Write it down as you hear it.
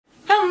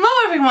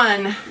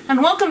everyone,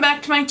 and welcome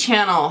back to my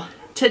channel.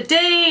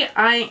 Today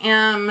I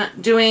am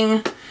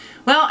doing,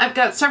 well, I've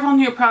got several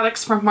new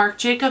products from Marc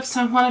Jacobs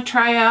I want to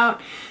try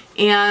out,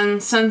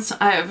 and since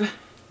I've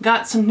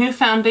got some new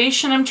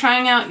foundation I'm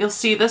trying out, you'll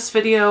see this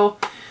video.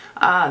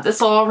 This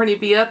will already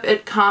be up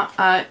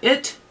at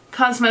It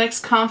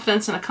Cosmetics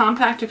Confidence in a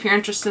Compact if you're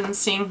interested in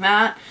seeing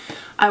that.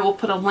 I will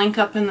put a link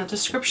up in the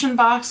description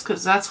box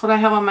because that's what I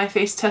have on my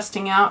face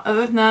testing out.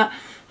 Other than that,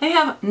 I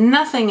have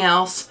nothing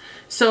else.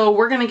 So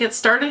we're going to get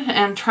started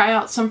and try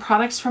out some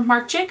products from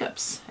Marc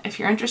Jacobs. If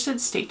you're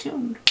interested, stay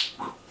tuned.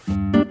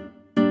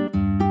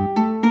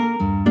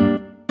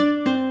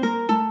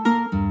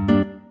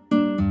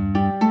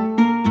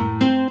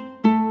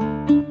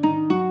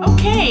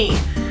 Okay,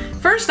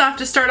 first off,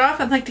 to start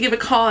off, I'd like to give a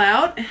call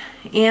out,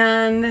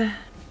 and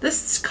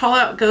this call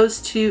out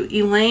goes to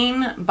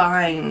Elaine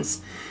Bynes.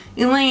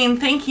 Elaine,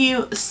 thank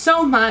you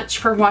so much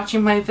for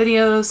watching my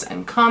videos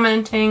and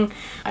commenting.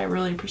 I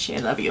really appreciate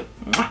it. I love you.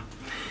 Mwah.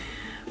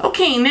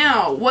 Okay,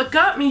 now what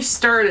got me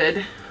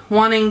started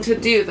wanting to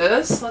do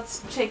this,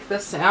 let's take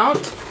this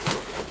out.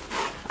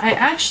 I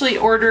actually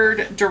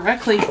ordered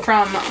directly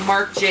from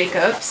Marc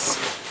Jacobs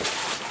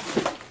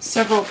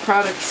several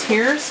products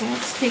here, so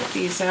let's take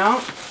these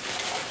out.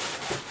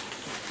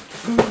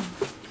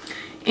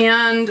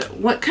 And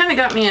what kind of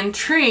got me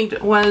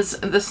intrigued was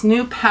this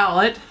new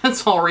palette.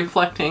 It's all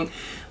reflecting,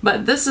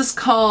 but this is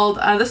called,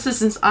 this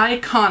is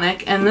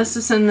Iconic, and this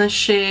is in the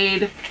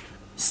shade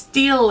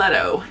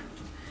Stiletto.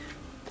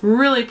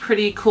 Really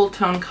pretty cool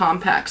tone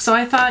compact. So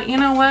I thought, you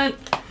know what,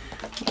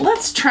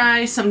 let's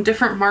try some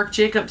different Marc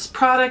Jacobs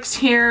products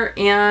here.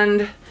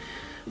 And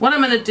what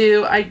I'm going to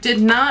do, I did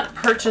not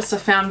purchase a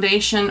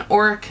foundation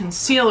or a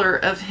concealer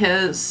of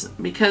his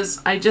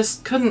because I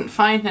just couldn't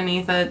find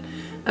any that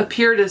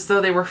appeared as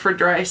though they were for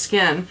dry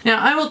skin.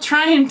 Now I will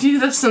try and do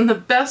this in the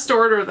best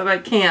order that I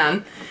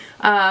can,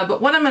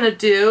 but what I'm going to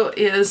do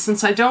is,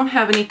 since I don't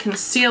have any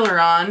concealer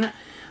on,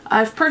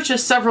 I've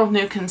purchased several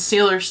new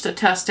concealers to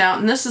test out,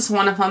 and this is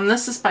one of them.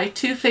 This is by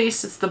Too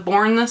Faced. It's the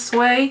Born This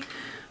Way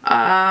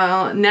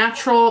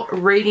Natural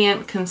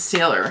Radiant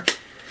Concealer.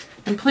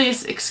 And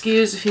please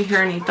excuse if you hear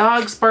any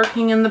dogs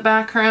barking in the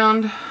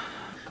background.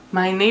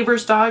 My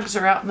neighbor's dogs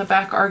are out in the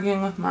back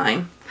arguing with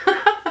mine.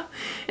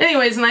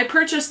 Anyways, and I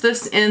purchased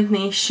this in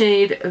the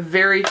shade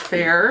Very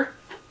Fair.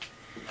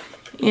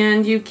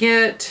 And you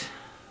get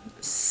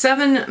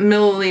 7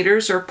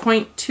 milliliters or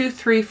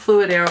 0.23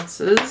 fluid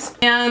ounces.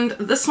 And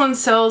this one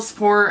sells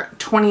for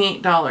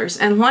 $28.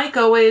 And like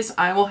always,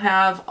 I will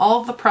have all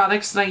of the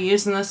products that I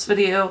use in this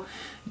video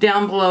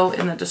down below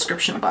in the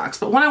description box.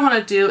 But what I want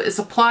to do is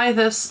apply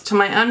this to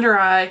my under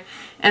eye,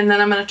 and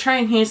then I'm going to try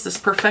and use this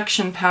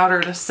Perfection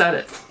powder to set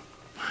it.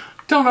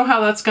 Don't know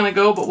how that's going to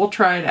go, but we'll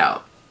try it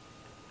out.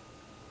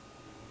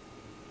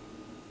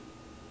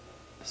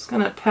 Just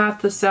going to pat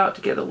this out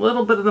to get a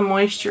little bit of the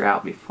moisture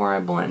out before I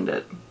blend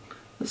it.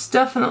 This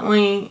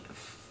definitely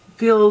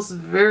feels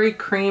very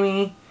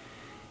creamy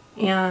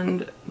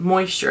and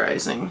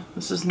moisturizing.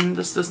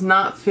 This does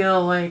not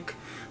feel like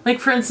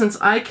for instance,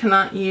 I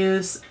cannot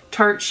use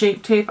Tarte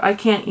Shape Tape. I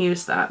can't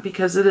use that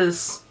because it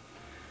is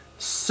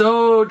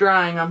so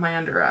drying on my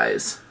under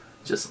eyes.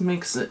 Just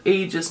makes it,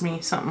 ages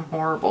me something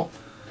horrible.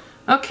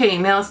 Okay,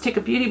 now let's take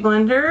a beauty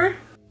blender.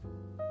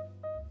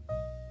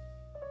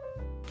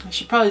 I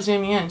should probably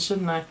zoom you in,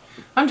 shouldn't I?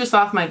 I'm just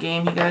off my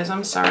game, you guys.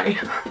 I'm sorry.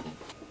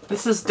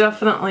 This is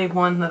definitely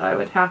one that I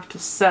would have to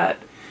set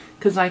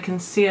because I can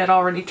see it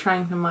already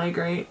trying to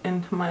migrate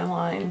into my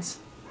lines.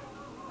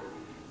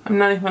 I'm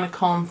not even going to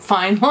call them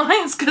fine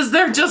lines because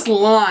they're just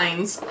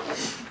lines.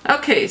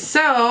 Okay,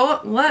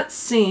 so let's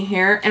see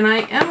here. And I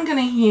am going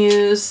to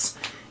use,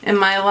 in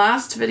my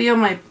last video,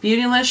 my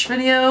Beautylish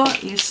video,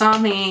 you saw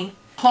me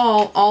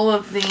haul all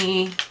of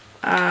the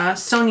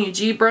Sonia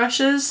G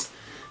brushes.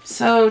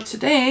 So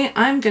today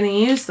I'm going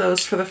to use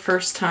those for the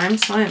first time,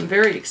 so I am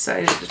very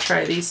excited to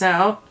try these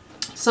out.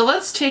 So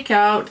let's take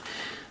out,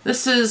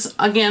 this is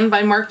again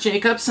by Marc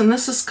Jacobs, and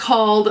this is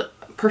called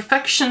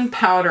Perfection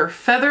Powder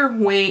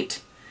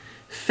Featherweight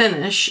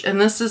Finish,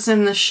 and this is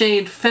in the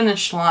shade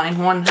Finish Line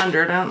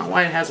 100. I don't know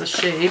why it has a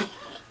shade.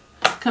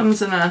 It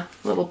comes in a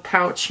little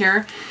pouch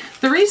here.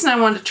 The reason I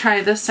wanted to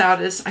try this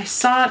out is I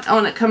saw it, oh,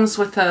 and it comes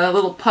with a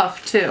little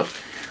puff too.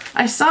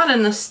 I saw it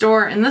in the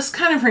store, and this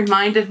kind of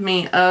reminded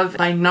me of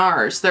by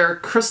NARS, their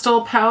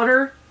crystal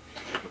powder.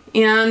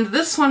 And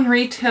this one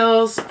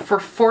retails for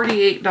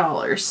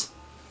 $48.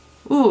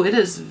 Ooh, it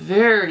is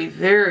very,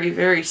 very,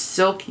 very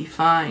silky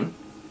fine.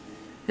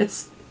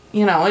 It's,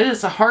 you know, it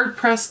is a hard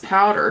pressed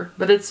powder,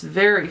 but it's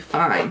very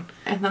fine.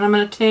 And then I'm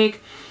going to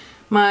take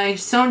my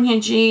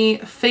Sonia G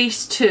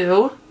Face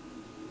 2.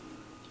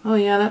 Oh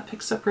yeah, that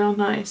picks up real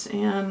nice,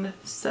 and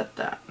set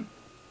that.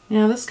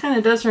 Yeah, this kind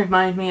of does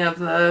remind me of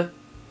the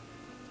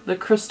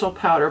crystal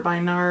powder by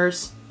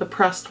NARS, the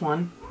pressed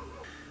one.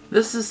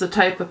 This is the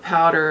type of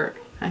powder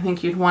I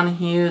think you'd want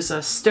to use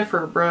a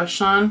stiffer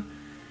brush on,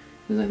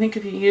 because I think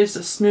if you used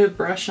a smooth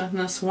brush on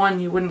this, one,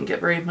 you wouldn't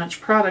get very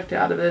much product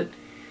out of it,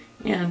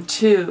 and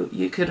two,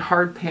 you could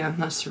hard pan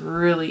this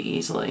really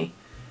easily.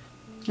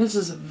 This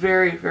is a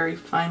very, very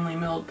finely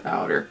milled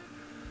powder.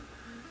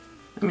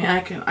 I mean,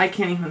 I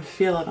can't even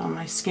feel it on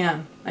my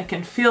skin. I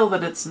can feel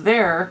that it's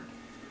there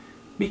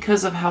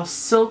because of how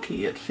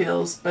silky it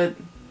feels, but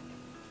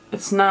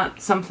it's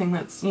not something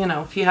that's, you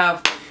know, if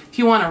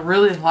you want a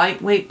really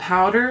lightweight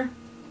powder,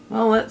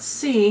 well, let's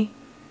see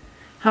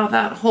how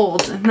that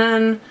holds. And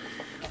then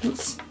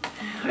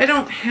I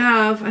don't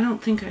have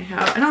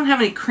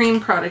any cream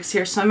products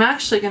here, so I'm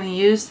actually going to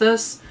use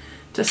this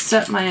to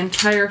set my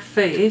entire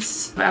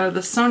face. Out of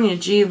the Sonia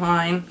G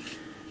line,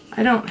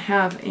 I don't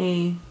have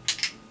a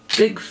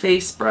big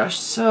face brush,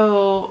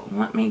 so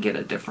let me get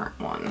a different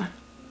one.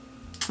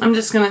 I'm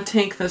just going to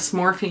take this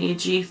Morphe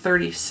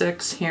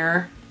G36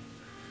 here,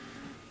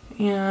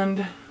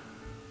 and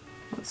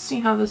let's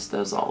see how this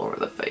does all over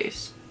the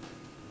face.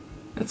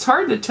 It's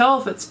hard to tell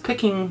if it's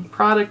picking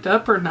product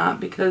up or not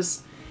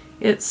because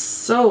it's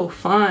so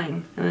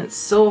fine and it's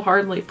so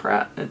hardly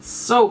pressed. It's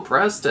so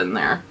pressed in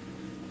there.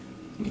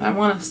 I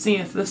want to see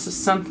if this is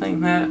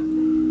something that,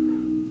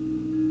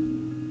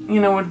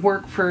 you know, would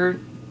work for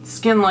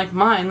skin like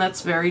mine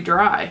that's very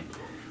dry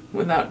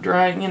without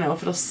drying, you know,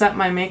 if it'll set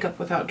my makeup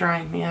without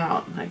drying me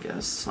out, I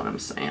guess is what I'm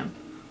saying.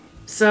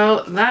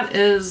 So that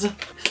is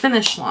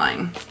Finish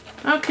Line.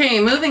 Okay,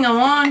 moving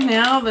along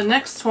now, the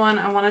next one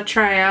I want to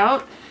try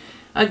out,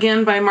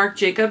 again by Marc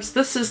Jacobs.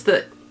 This is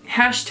the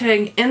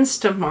hashtag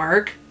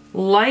Instamark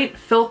Light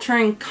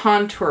Filtering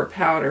Contour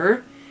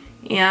Powder,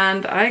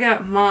 and I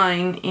got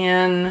mine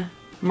in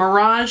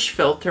Mirage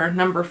Filter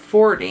number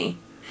 40.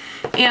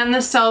 And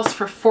this sells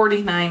for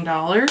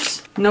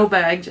 $49. No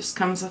bag, just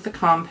comes with a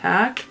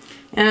compact.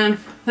 And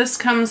this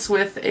comes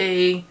with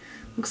a,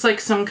 looks like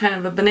some kind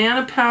of a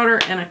banana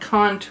powder and a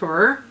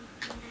contour.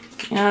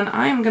 And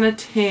I am going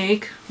to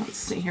take, let's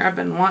see here, I've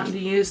been wanting to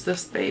use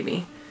this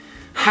baby.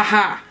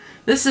 Haha!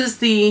 This is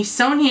the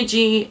Sonia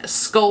G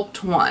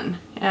Sculpt one.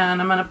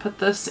 And I'm going to put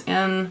this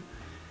in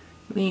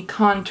the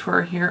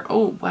contour here.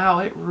 Oh wow,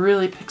 it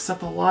really picks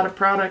up a lot of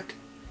product.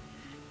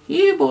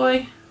 Yeah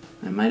boy.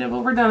 I might have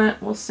overdone it.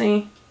 We'll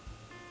see.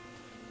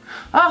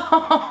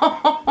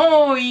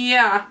 Oh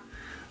yeah.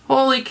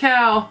 Holy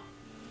cow.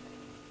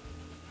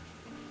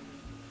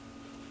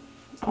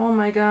 Oh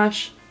my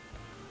gosh.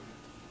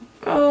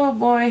 Oh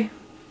boy.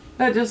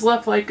 That just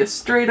left like a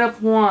straight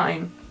up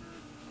wine.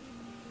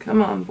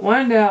 Come on,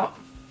 blend out.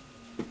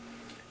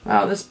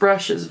 Wow, this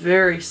brush is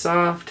very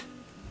soft.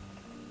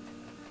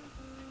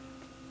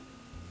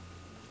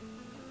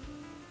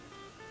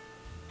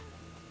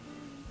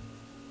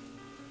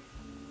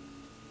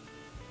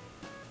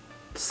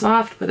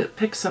 Soft, but it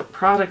picks up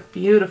product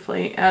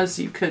beautifully, as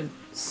you could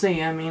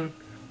see. I mean,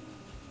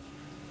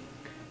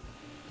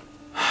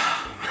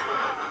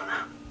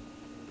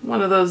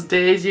 one of those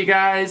days, you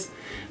guys.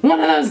 One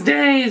of those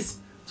days.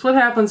 It's what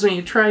happens when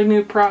you try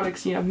new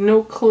products. You have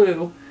no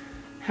clue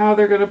how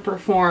they're going to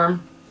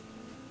perform.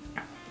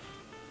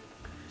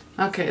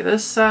 Okay,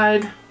 this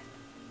side.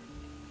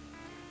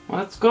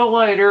 Let's go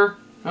lighter.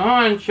 Come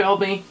on,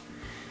 Shelbie.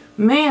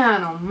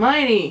 Man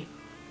almighty.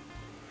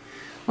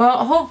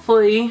 Well,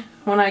 hopefully,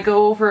 when I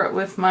go over it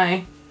with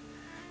my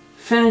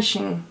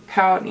finishing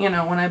powder, you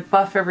know, when I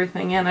buff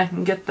everything in, I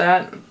can get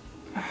that.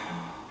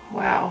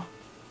 Wow.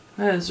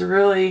 That is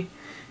really,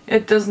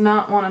 it does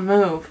not want to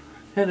move.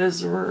 It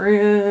is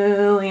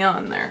really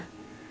on there.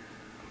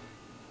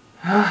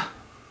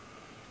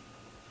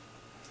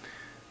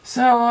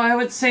 So I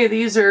would say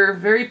these are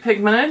very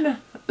pigmented.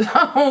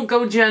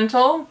 Go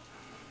gentle.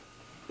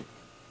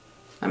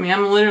 I mean,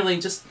 I'm literally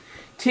just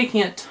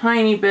taking a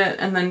tiny bit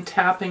and then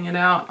tapping it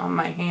out on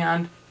my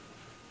hand.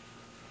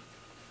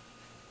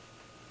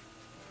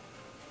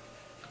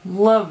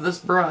 Love this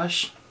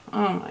brush.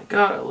 Oh my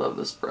god, I love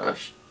this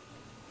brush.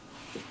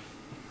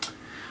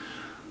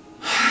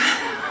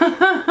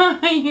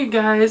 You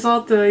guys,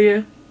 I'll tell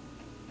you.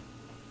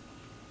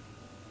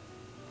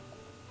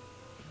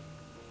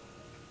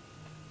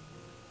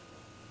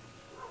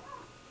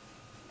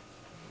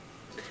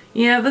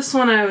 Yeah, this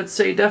one I would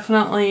say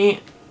definitely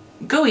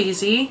go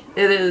easy.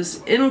 It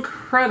is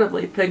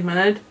incredibly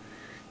pigmented.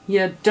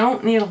 You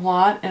don't need a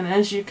lot, and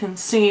as you can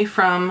see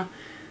from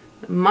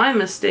my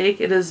mistake,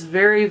 it is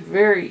very,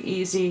 very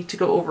easy to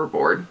go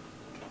overboard.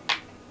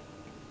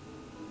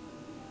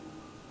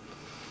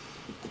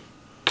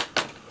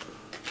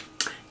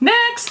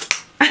 Next!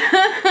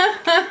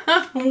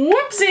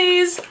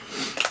 Whoopsies!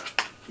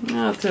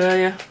 I'll tell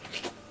you.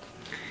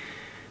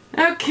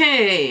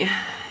 Okay,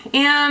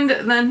 and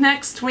then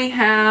next we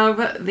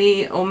have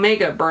the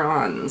Omega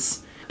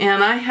Bronze.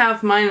 And I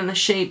have mine in the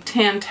shade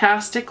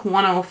Tantastic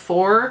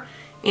 104,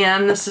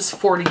 and this is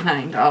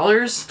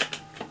 $49.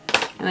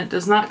 And it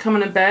does not come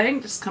in a bag,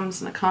 it just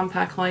comes in a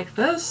compact like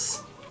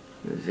this.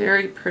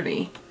 Very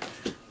pretty.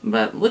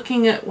 But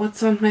looking at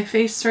what's on my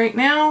face right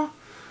now,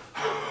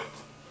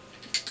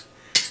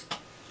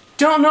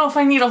 don't know if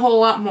I need a whole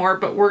lot more,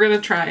 but we're going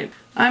to try it.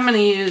 I'm going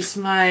to use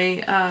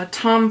my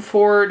Tom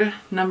Ford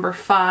number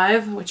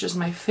 5, which is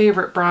my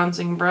favorite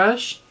bronzing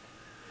brush.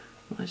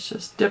 Let's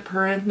just dip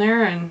her in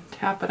there and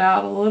tap it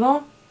out a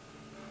little.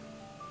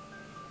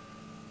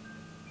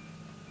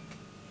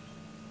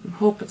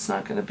 hope it's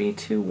not going to be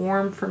too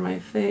warm for my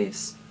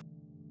face.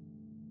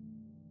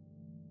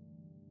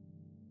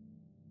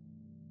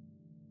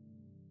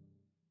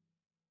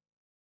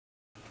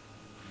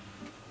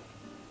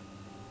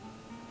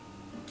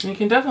 You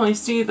can definitely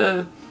see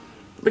the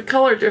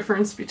color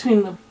difference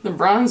between the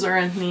bronzer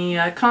and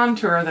the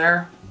contour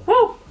there.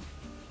 Woo!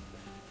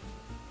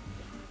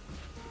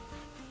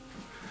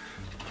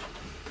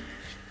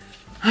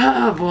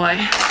 Oh boy.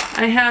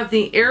 I have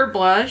the Air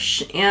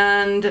Blush,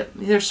 and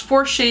there's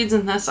 4 shades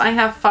in this. I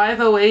have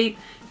 508,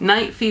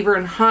 Night Fever,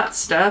 and Hot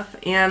Stuff,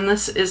 and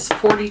this is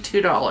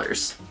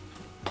 $42.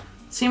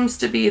 Seems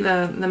to be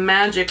the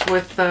magic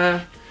with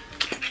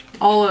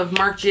all of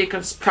Marc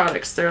Jacobs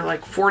products. They're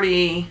like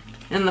 40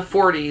 in the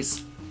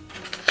 40s.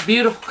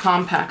 Beautiful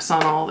compacts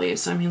on all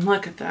these. I mean,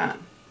 look at that.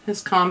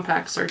 His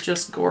compacts are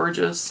just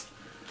gorgeous.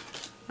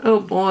 Oh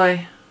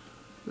boy.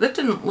 That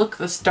didn't look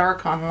this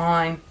dark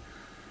online.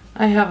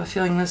 I have a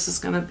feeling this is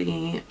going to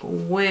be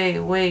way,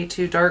 way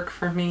too dark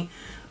for me.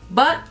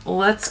 But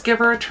let's give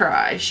her a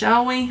try,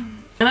 shall we?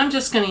 And I'm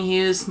just going to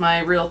use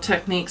my Real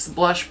Techniques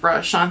blush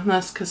brush on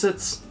this because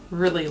it's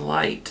really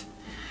light.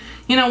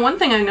 You know, one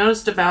thing I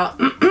noticed about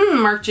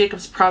Marc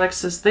Jacobs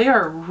products is they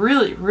are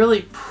really,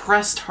 really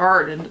pressed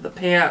hard into the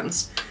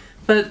pans.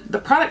 But the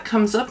product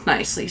comes up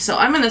nicely. So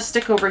I'm going to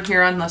stick over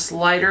here on this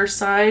lighter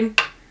side.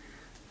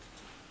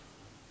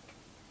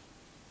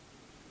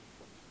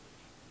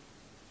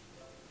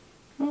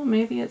 Well,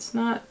 maybe it's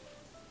not.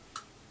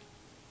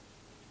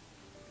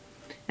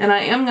 And I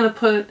am going to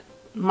put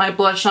my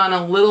blush on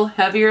a little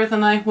heavier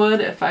than I would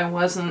if I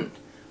wasn't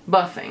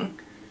buffing.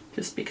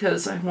 Just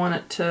because I want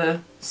it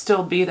to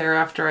still be there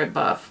after I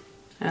buff.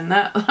 And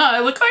that, I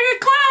look like a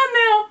clown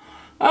now!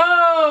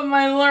 Oh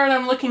my lord,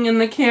 I'm looking in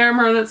the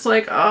camera and it's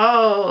like,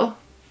 oh.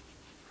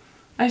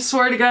 I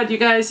swear to God, you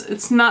guys,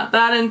 it's not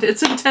that,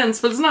 it's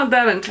intense, but it's not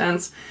that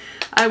intense.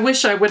 I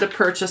wish I would have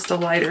purchased a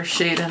lighter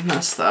shade in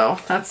this though.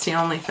 That's the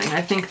only thing.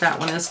 I think that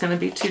one is going to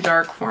be too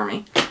dark for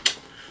me.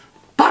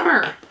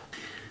 Bummer!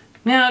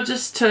 Now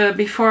just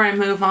before I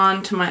move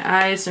on to my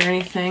eyes or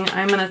anything,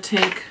 I'm going to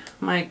take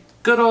my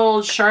good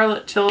old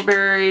Charlotte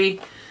Tilbury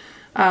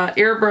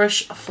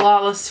Airbrush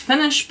Flawless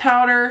Finish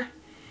Powder,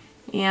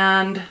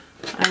 and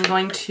I'm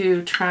going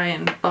to try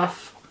and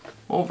buff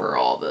over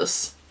all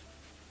this.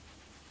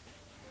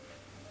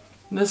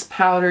 This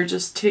powder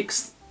just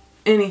takes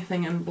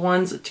anything and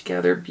blends it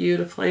together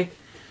beautifully.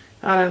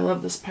 God, I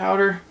love this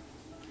powder.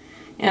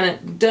 And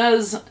it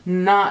does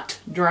not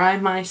dry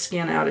my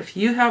skin out. If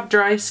you have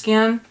dry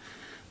skin,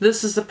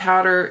 this is the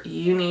powder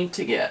you need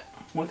to get,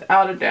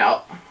 without a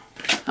doubt.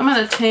 I'm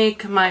going to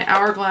take my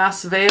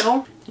Hourglass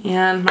Veil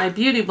and my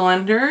Beauty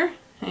Blender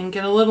and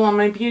get a little on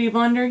my Beauty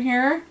Blender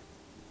here.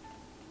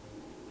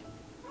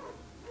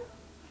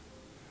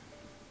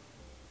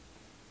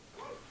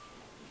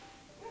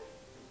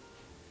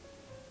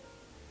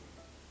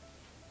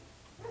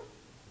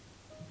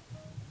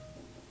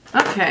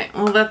 Okay,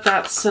 we'll let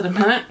that sit a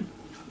minute.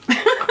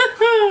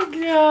 Oh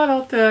God,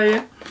 I'll tell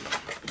you.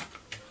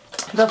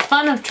 The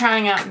fun of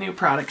trying out new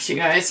products, you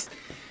guys.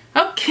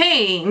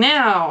 Okay,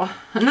 now,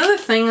 another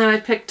thing that I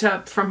picked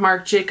up from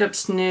Marc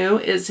Jacobs new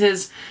is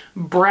his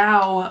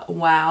Brow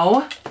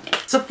Wow.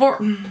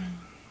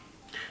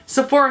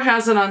 Sephora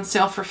has it on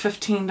sale for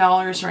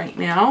 $15 right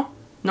now,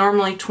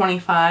 normally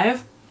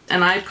 $25,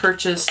 and I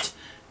purchased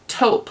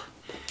Taupe.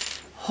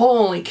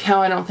 Holy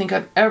cow, I don't think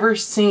I've ever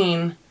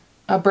seen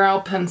a brow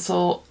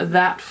pencil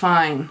that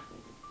fine.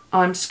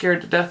 I'm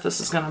scared to death this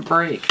is going to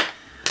break.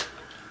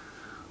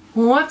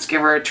 Let's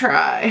give her a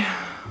try.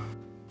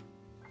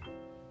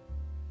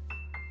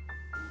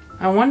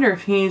 I wonder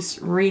if he's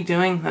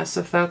redoing this,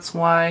 if that's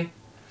why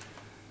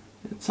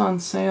it's on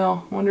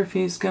sale. I wonder if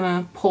he's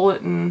gonna pull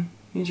it and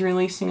he's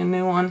releasing a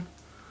new one.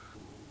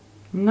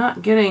 I'm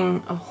not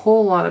getting a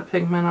whole lot of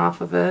pigment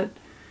off of it.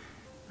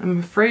 I'm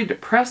afraid to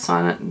press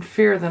on it in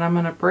fear that I'm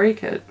gonna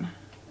break it.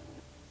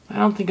 I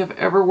don't think I've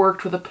ever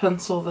worked with a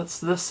pencil that's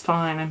this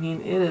fine. I mean,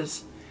 it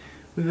is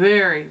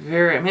very,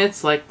 very, I mean,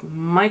 it's like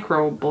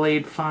micro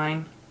blade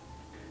fine.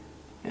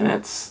 And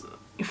it's,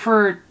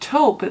 for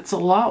taupe, it's a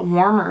lot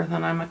warmer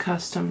than I'm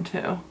accustomed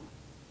to.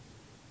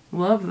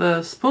 Love the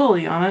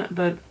spoolie on it,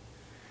 but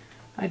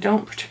I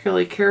don't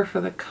particularly care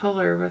for the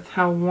color with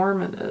how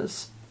warm it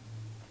is.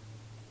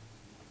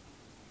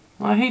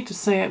 Well, I hate to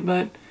say it,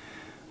 but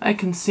I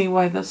can see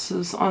why this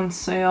is on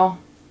sale.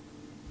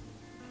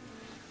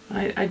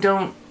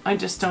 I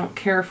just don't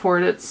care for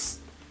it. It's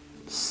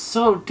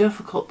so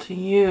difficult to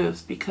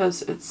use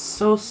because it's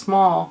so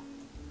small.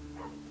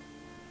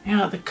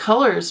 Yeah, the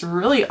color is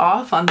really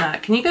off on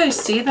that. Can you guys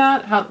see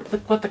that?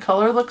 What the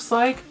color looks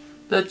like?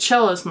 The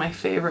Chill is my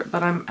favorite,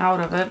 but I'm out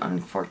of it,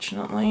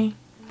 unfortunately.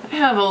 I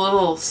have a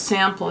little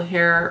sample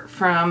here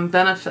from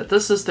Benefit.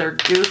 This is their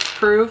Goof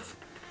Proof,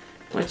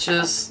 which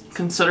is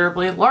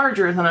considerably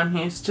larger than I'm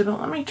used to,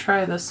 but let me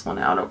try this one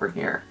out over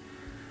here.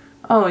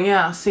 Oh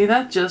yeah, see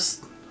that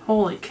just,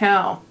 holy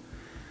cow.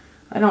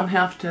 I don't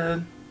have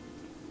to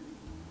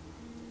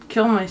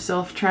kill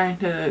myself trying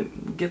to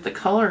get the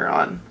color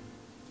on.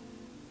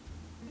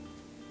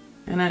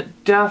 And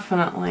it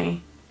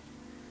definitely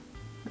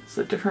is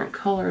a different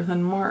color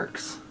than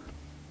Marc's.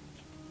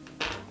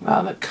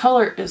 Wow, the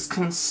color is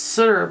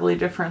considerably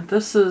different.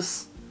 This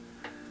is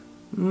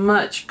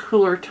much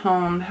cooler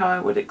toned, how I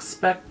would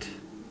expect.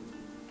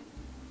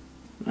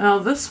 Well,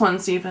 this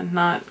one's even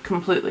not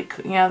completely,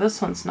 yeah,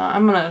 this one's not.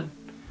 I'm gonna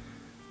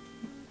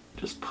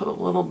just put a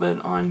little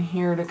bit on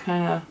here to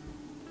kind of,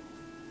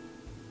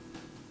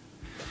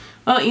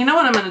 well, you know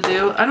what I'm gonna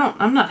do?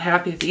 I'm not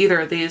happy with either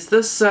of these.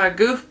 This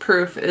Goof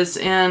Proof is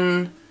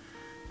in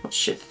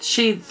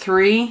shade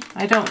 3.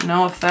 I don't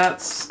know if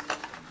that's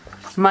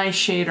my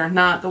shade or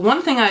not. The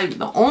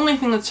only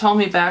thing that's held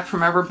me back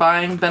from ever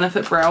buying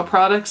Benefit brow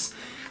products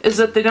is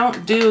that they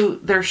don't do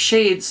their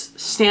shades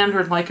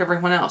standard like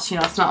everyone else. You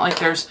know, it's not like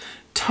there's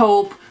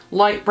taupe,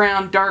 light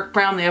brown, dark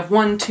brown. They have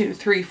 1, 2,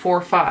 3,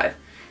 4, 5.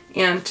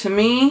 And to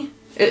me,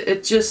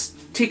 it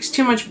just takes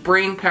too much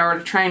brain power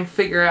to try and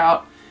figure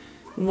out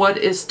what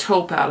is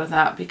taupe out of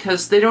that,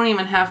 because they don't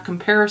even have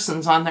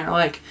comparisons on there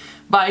like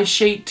by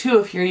shade 2.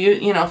 If you're,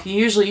 you know, if you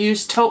usually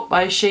use taupe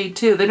by shade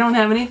 2, they don't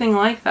have anything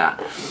like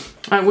that.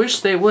 I wish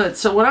they would.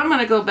 So what I'm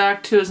going to go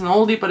back to is an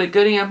oldie but a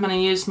goodie. I'm going to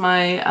use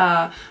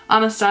my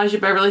Anastasia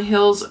Beverly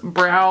Hills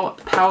Brow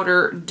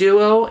Powder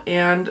Duo,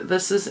 and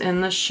this is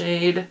in the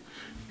shade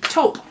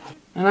Taupe.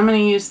 And I'm going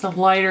to use the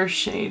lighter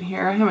shade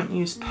here. I haven't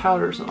used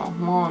powders in a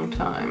long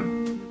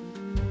time.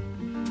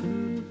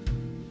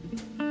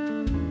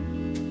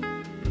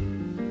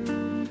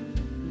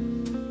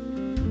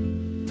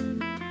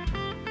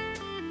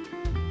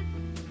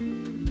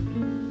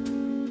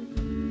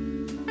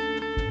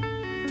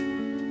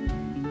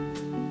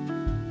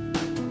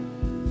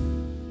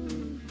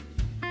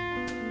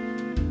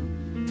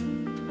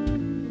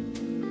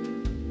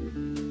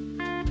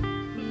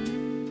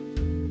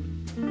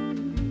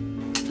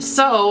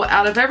 So,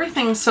 out of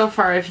everything so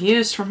far I've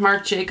used from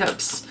Marc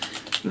Jacobs,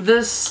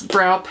 this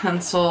brow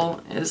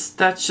pencil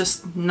that's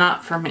just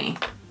not for me.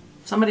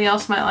 Somebody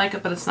else might like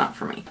it, but it's not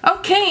for me.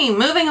 Okay,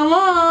 moving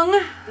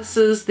along. This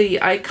is the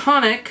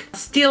iconic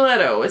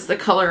Stiletto is the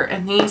color,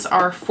 and these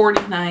are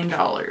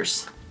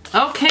 $49.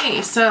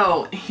 Okay,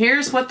 so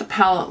here's what the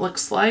palette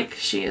looks like.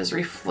 She is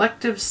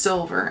reflective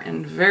silver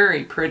and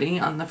very pretty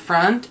on the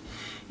front.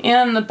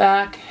 And the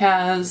back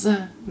has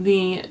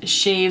the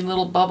shade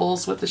little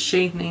bubbles with the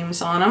shade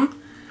names on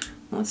them.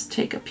 Let's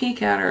take a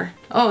peek at her.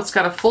 Oh, it's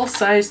got a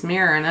full-size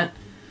mirror in it.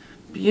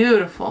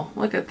 Beautiful.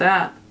 Look at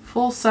that.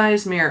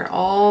 Full-size mirror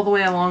all the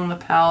way along the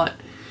palette.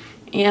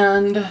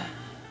 And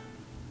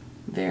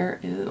there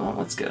is, well,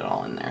 let's get it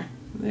all in there.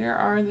 There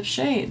are the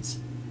shades.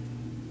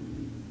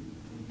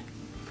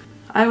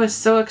 I was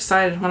so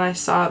excited when I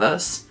saw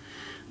this.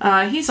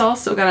 He's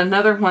also got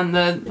another one,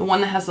 the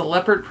one that has the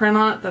leopard print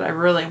on it, that I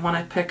really want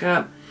to pick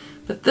up.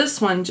 But this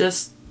one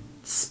just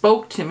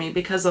spoke to me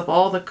because of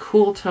all the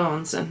cool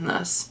tones in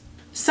this.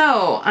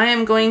 So I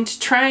am going to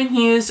try and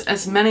use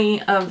as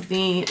many of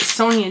the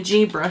Sonia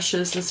G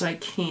brushes as I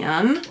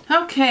can.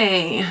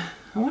 Okay,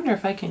 I wonder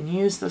if I can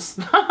use this,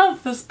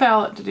 this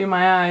palette to do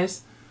my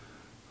eyes.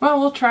 Well,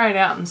 we'll try it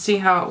out and see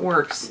how it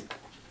works.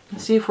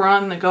 See if we're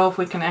on the go, if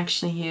we can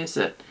actually use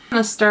it. I'm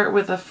going to start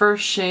with the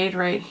first shade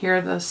right here,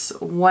 this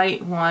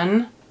white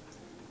one.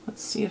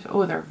 Let's see if,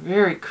 oh, they're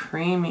very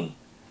creamy.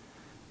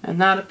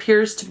 And that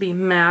appears to be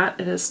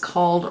matte. It is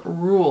called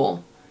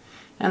Rule.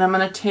 And I'm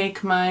going to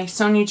take my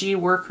Sonia G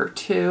Worker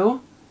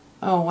 2.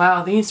 Oh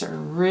wow, these are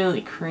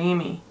really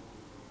creamy.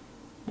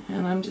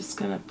 And I'm just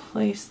going to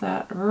place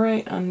that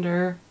right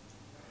under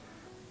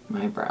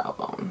my brow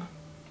bone.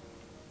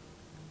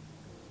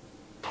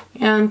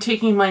 And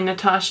taking my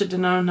Natasha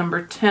Denona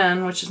number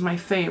 10, which is my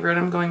favorite,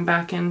 I'm going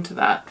back into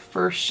that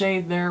first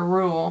shade there,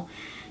 Rule.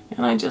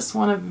 And I just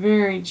want to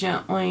very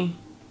gently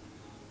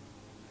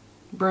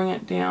bring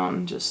it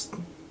down, just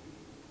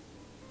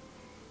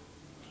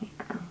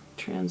here,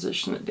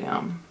 transition it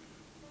down.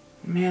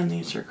 Man,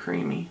 these are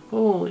creamy.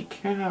 Holy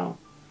cow.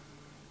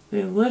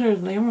 They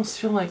literally almost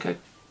feel like a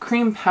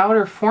cream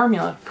powder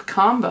formula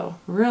combo.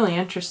 Really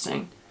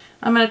interesting.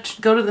 I'm going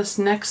to go to this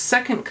next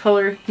second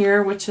color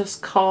here, which is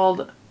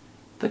called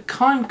the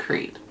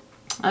Concrete.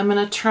 I'm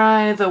going to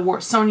try the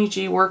Sonia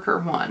G Worker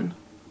 1.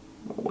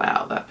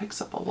 Wow, that picks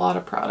up a lot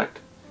of product.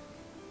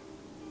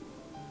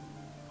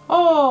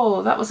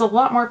 Oh, that was a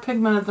lot more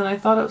pigmented than I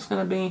thought it was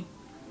going to be.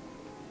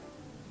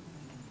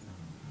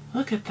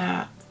 Look at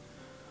that.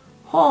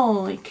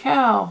 Holy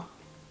cow.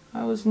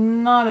 I was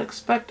not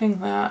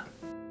expecting that.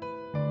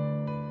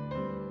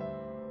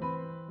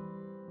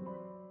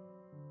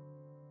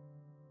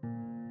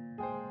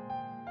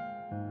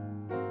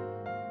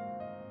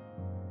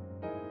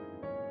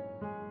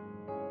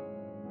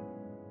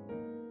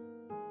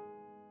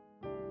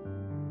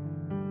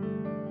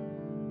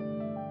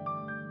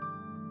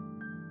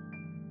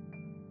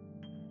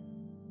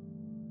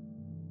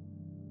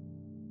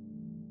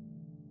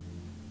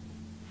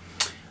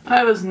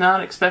 I was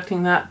not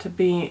expecting that to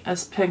be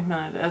as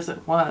pigmented as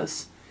it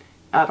was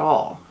at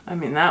all. I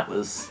mean, that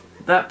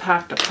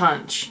packed a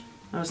punch.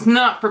 I was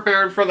not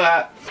prepared for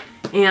that.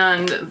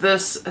 And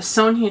this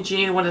Sonia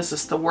G, what is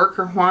this, the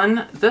Worker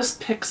 1? This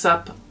picks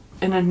up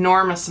an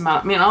enormous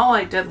amount. I mean, all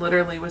I did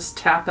literally was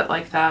tap it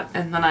like that,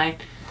 and then I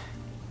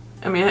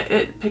mean,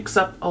 it picks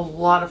up a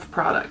lot of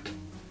product.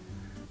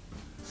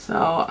 So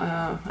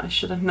I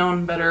should have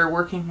known better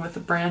working with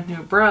a brand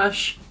new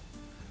brush,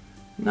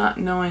 not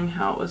knowing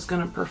how it was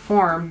going to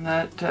perform,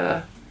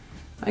 that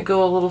I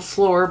go a little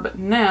slower, but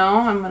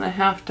now I'm going to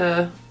have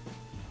to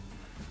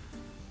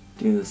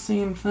do the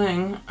same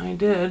thing I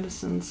did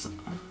since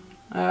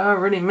I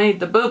already made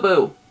the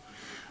boo-boo.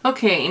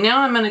 Okay,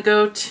 now I'm going to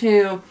go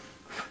to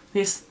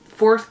this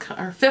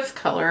fifth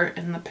color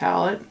in the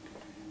palette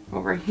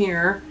over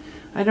here.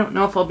 I don't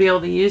know if I'll be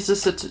able to use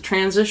this. It's a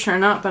transition or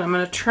not, but I'm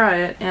going to try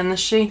it. And the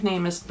shade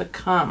name is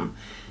Become.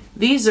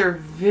 These are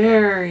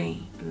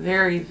very,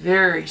 very,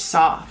 very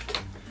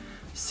soft.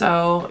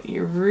 So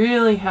you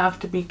really have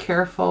to be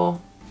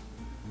careful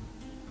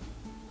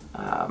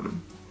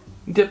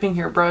dipping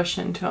your brush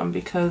into them,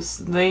 because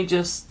they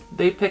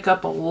pick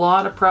up a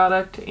lot of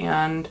product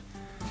and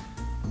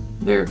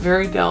they're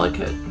very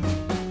delicate.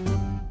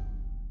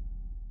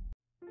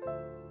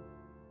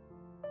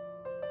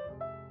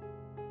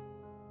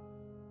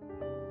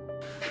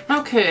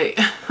 Okay,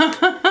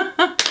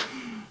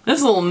 this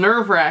is a little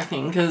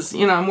nerve-wracking because,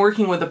 you know, I'm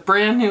working with a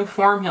brand new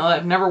formula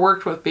I've never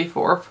worked with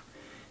before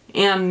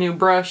and new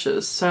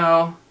brushes.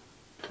 So,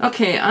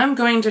 okay, I'm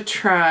going to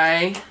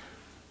try,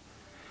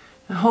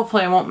 and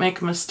hopefully I won't make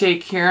a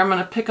mistake here. I'm going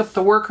to pick up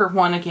the worker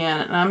one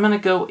again, and I'm going to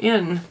go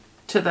in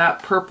to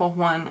that purple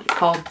one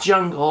called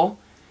Jungle,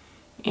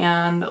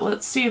 and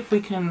let's see if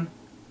we can,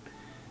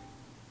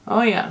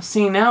 oh yeah,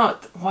 see now,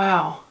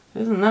 wow,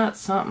 isn't that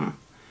something?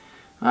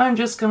 I'm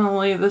just going to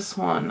lay this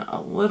one a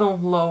little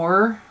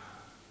lower.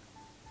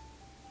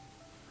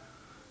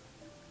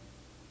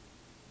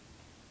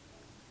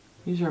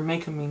 These are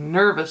making me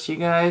nervous, you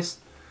guys,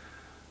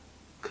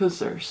 because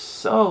they're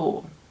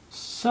so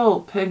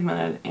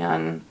pigmented,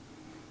 and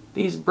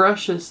these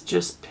brushes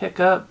just pick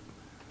up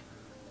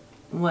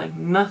like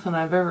nothing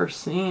I've ever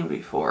seen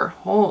before.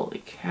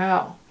 Holy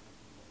cow.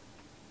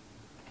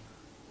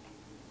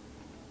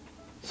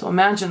 So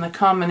imagine the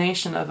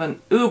combination of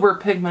an uber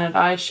pigmented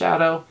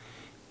eyeshadow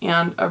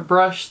and a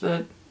brush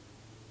that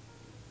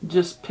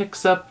just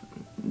picks up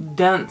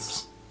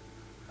dense.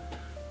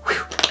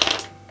 Whew.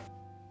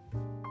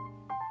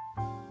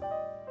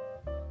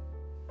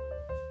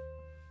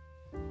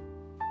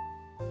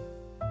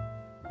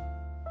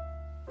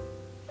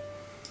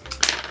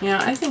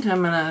 Yeah, I think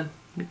I'm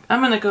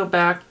gonna go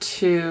back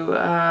to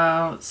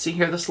let's see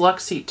here, this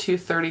Luxie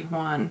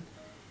 231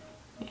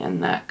 in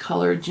that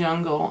color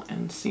Jungle,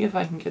 and see if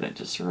I can get it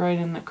just right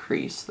in the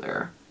crease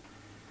there.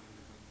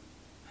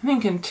 I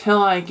think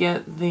until I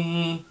get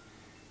the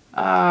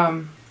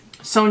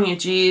Sonia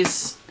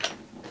G's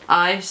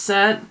eye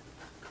set,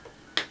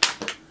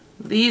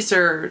 these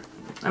are,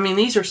 I mean,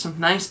 these are some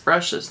nice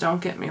brushes,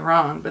 don't get me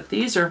wrong, but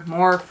these are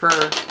more for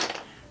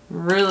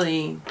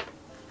really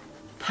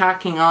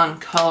packing on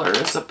color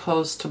as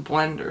opposed to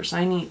blenders.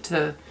 I need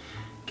to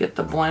get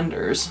the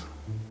blenders.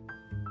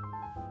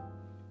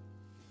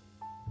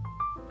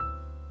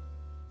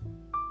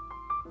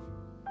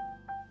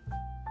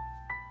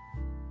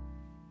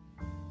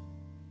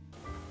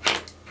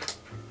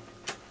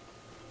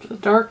 The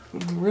dark,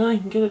 really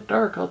can get it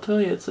dark, I'll tell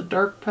you, it's a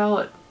dark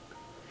palette.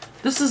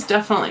 This is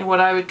definitely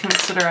what I would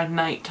consider a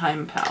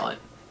nighttime palette.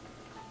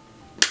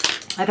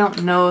 I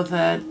don't know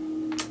that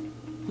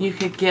you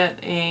could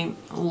get a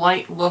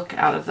light look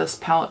out of this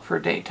palette for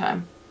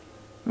daytime.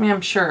 I mean,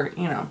 I'm sure,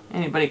 you know,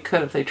 anybody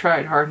could if they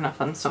tried hard enough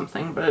on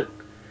something, but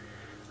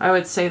I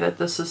would say that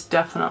this is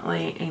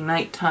definitely a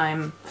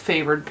nighttime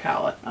favored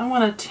palette. I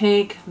want to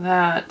take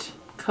that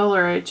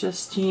color I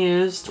just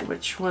used,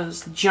 which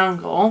was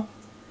Jungle,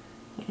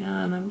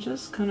 and I'm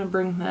just going to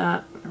bring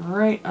that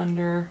right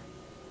under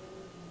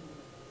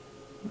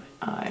my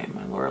eye,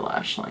 my lower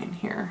lash line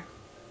here.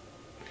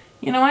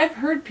 You know, I've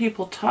heard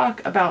people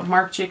talk about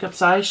Marc Jacobs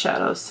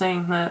eyeshadows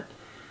saying that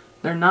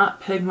they're not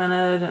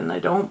pigmented and they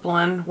don't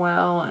blend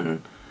well,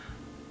 and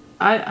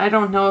I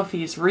don't know if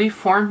he's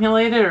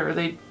reformulated or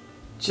they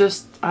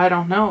just, I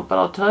don't know, but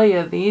I'll tell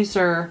you, these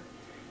are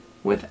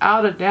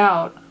without a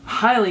doubt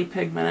highly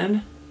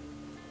pigmented,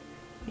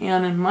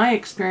 and in my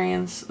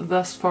experience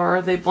thus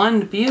far they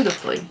blend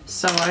beautifully,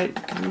 so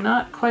I'm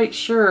not quite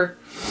sure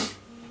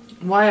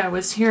why I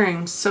was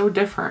hearing so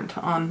different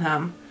on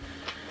them.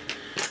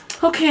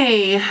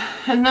 Okay,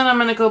 and then I'm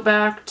going to go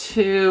back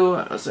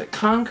to, was it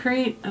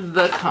Concrete?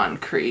 The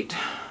Concrete.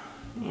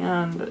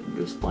 And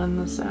just blend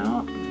this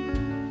out.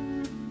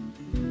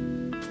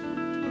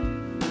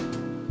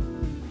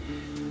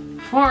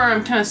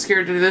 I'm kind of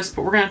scared to do this,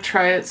 but we're going to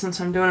try it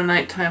since I'm doing a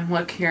nighttime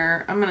look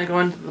here. I'm going to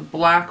go into the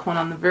black one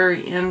on the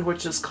very end,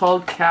 which is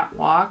called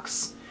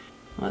Catwalks.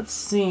 Let's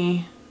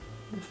see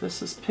if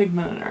this is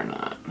pigmented or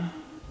not.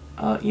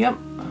 Yep.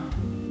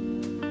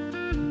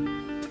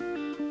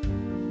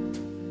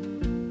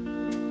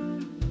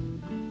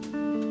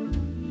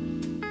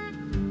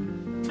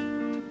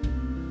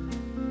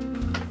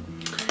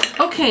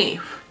 Okay,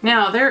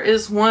 now there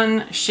is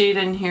one shade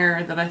in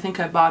here that I think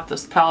I bought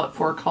this palette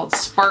for called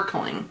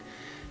Sparkling.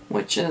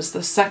 which is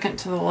the second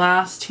to the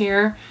last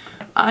here.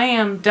 I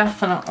am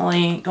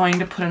definitely going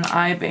to put an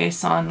eye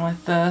base on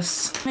with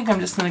this. I think I'm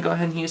just going to go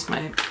ahead and use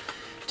my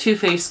Too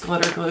Faced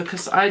glitter glue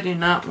because I do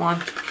not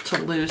want to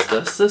lose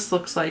this. This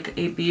looks like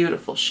a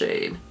beautiful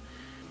shade.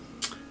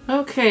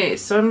 Okay,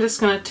 so I'm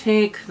just going to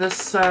take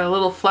this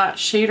little flat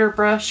shader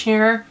brush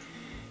here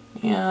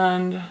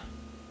and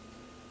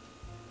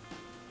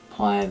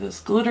apply this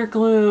glitter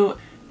glue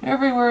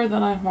everywhere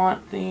that I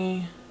want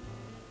the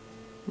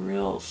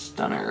real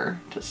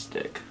stunner to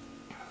stick.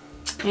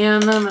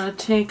 And then I'm going to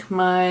take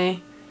my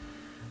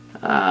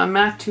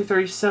MAC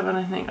 237,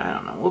 I think, I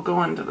don't know, we'll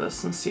go into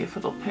this and see if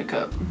it'll pick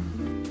up. Oh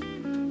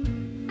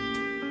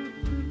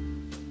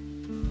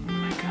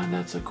my god,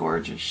 that's a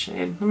gorgeous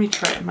shade. Let me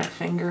try it with my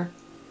finger.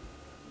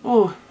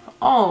 Oh,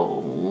 oh,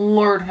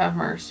 Lord have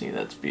mercy,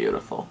 that's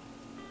beautiful.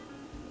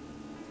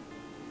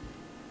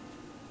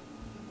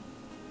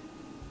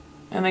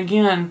 And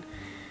again,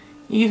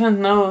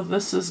 even though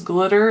this is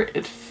glitter,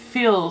 it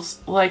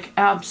feels like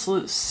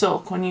absolute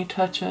silk when you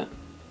touch it.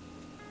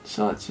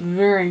 So it's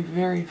very,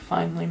 very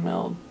finely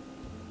milled.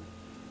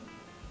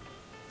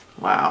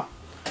 Wow.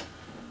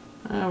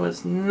 I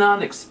was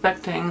not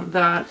expecting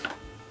that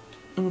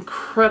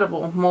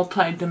incredible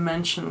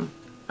multi-dimension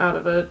out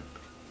of it.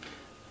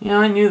 Yeah,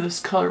 I knew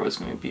this color was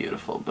going to be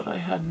beautiful, but I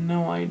had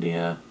no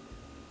idea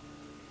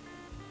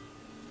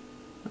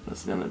it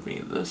was going to be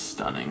this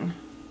stunning.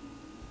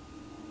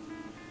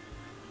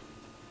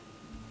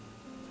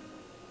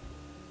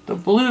 The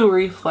blue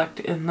reflect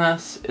in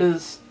this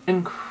is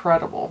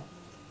incredible.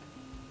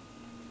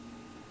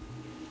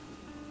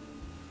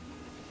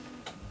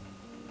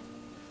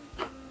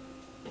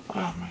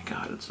 Oh my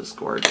god, it's just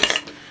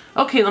gorgeous.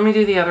 Okay, let me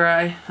do the other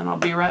eye and I'll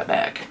be right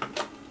back.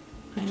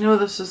 I know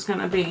this is going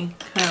to be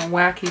kind of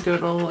wacky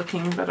doodle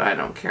looking, but I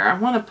don't care. I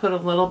want to put a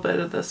little bit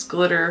of this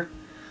glitter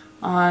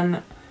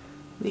on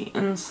the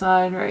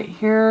inside right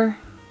here.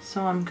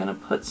 So I'm going to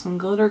put some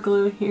glitter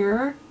glue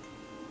here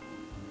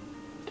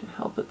to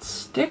help it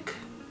stick.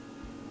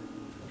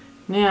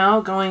 Now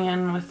going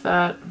in with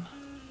that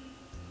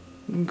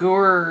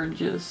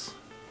gorgeous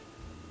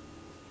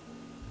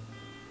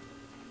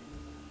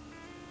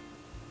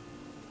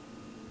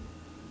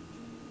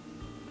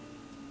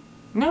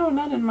no,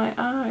 not in my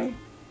eye.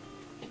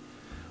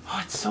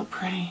 Oh, it's so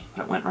pretty.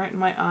 But it went right in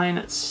my eye and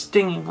it's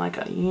stinging like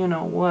a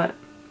you-know-what.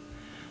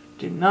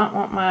 Do not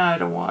want my eye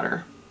to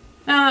water.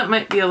 Now that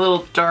might be a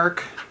little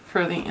dark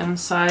for the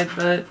inside,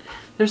 but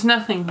there's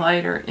nothing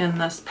lighter in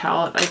this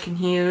palette I can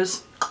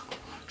use.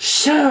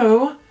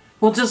 So,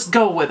 we'll just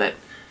go with it.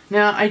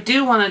 Now, I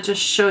do want to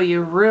just show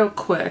you real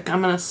quick.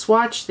 I'm going to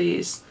swatch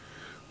these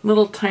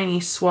little tiny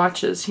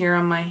swatches here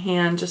on my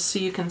hand just so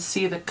you can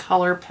see the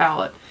color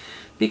palette.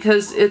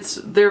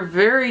 Because they're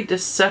very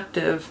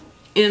deceptive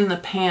in the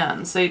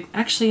pans.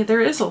 Actually,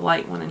 there is a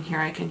light one in here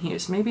I can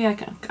use. Maybe I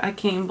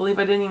can't even believe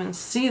I didn't even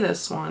see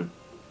this one.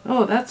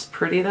 Oh, that's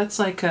pretty. That's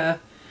like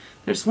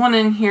there's one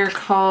in here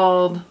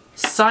called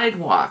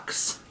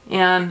Sidewalks.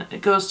 And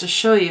it goes to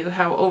show you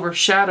how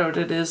overshadowed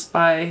it is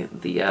by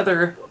the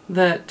other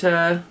that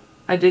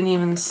I didn't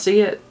even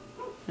see it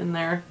in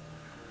there.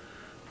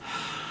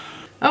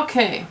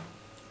 Okay,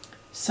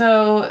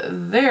 so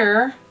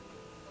there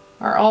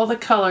are all the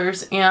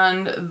colors,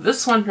 and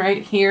this one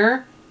right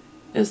here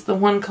is the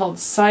one called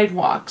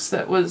Sidewalks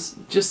that was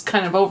just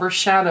kind of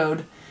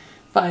overshadowed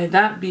by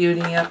that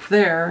beauty up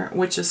there,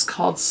 which is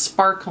called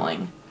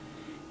Sparkling.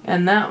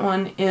 And that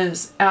one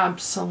is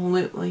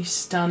absolutely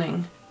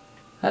stunning.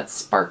 That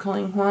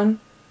sparkling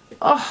one.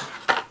 Oh,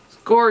 it's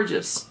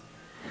gorgeous.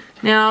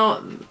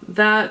 Now,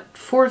 that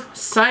fourth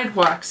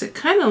Sidewalks, it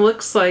kind of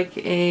looks like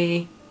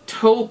a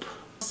taupe.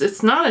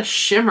 It's not a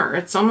shimmer.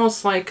 It's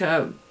almost like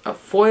a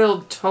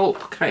foiled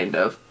taupe, kind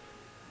of.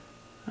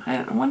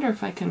 I wonder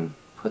if I can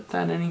put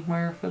that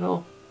anywhere, if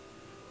it'll...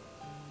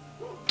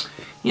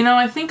 You know,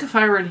 I think if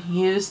I were to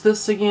use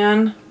this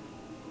again,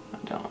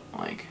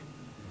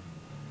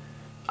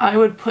 I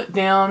would put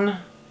down,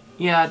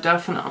 yeah,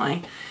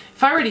 definitely.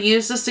 If I were to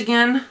use this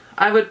again,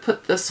 I would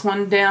put this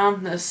one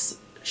down, this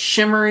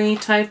shimmery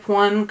type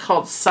one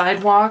called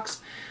Sidewalks.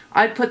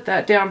 I'd put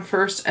that down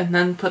first and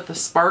then put the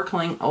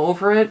sparkling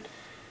over it,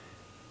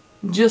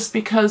 just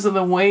because of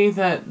the way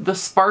that the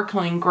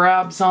sparkling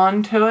grabs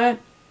onto it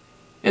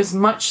is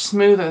much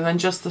smoother than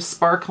just the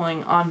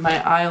sparkling on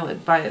my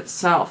eyelid by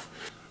itself.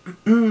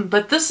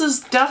 But this is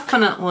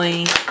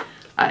definitely,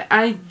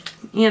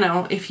 you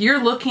know, if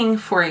you're looking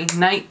for a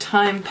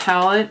nighttime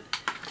palette,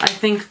 I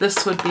think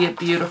this would be a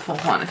beautiful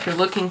one. If you're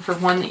looking for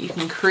one that you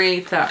can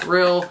create that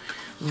real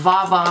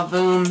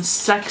va-va-voom,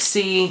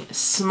 sexy,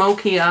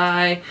 smoky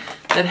eye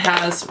that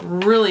has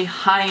really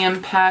high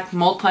impact,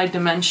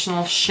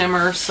 multi-dimensional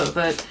shimmer so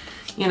that,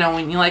 you know,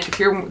 when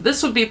you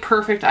this would be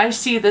perfect. I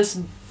see this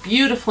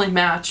beautifully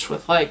matched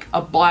with like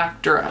a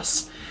black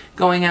dress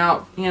going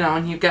out, you know,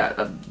 and you've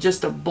got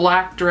just a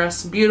black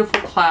dress,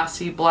 beautiful,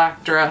 classy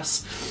black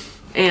dress,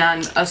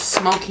 and a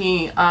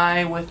smoky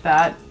eye with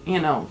that, you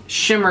know,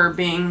 shimmer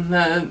being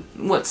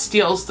what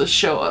steals the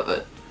show of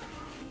it.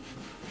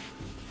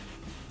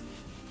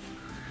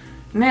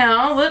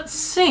 Now let's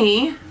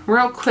see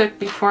real quick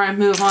before I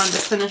move on to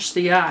finish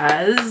the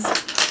eyes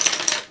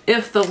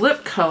if the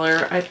lip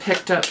color I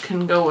picked up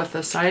can go with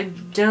this. I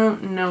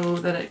don't know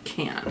that it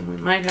can. We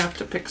might have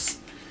to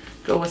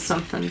go with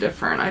something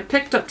different. I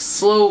picked up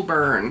Slow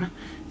Burn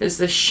is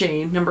the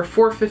shade, number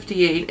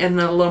 458, and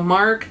the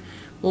Marc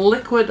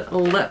Liquid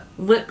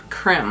Lip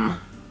Creme.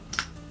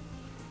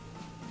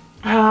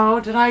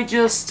 Oh, did I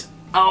just...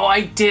 Oh,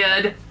 I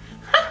did.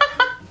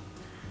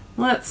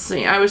 Let's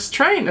see. I was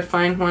trying to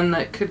find one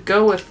that could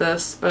go with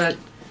this, but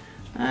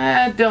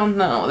I don't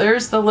know.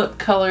 There's the lip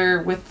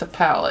color with the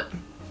palette.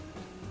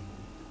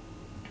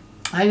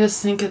 I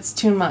just think it's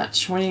too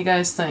much. What do you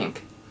guys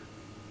think?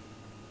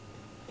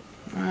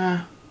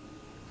 I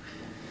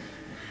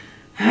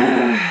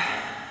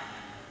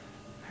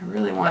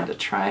really wanted to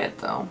try it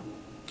though.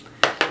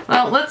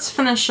 Well, let's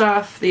finish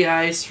off the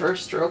eyes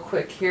first real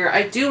quick here.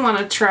 I do want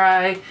to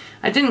try,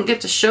 I didn't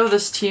get to show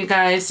this to you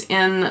guys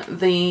in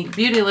the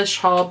Beautylish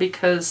haul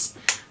because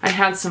I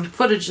had some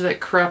footage that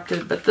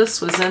corrupted, but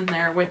this was in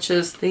there, which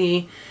is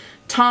the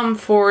Tom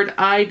Ford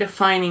Eye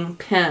Defining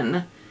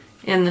Pen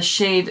in the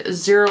shade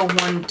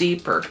 01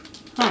 Deeper.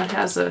 Oh, it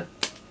has a,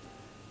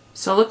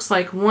 so it looks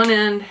like one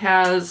end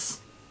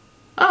has,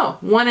 oh,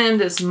 one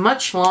end is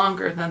much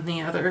longer than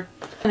the other.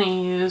 I'm going to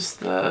use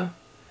the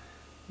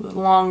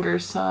longer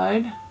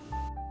side.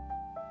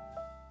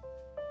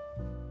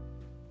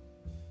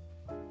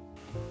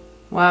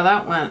 Wow,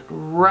 that went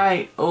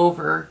right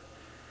over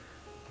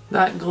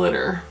that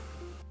glitter.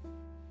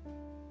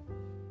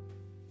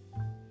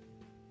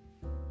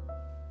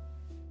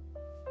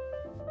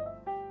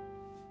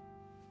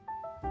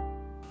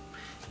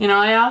 You know,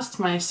 I asked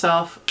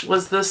myself,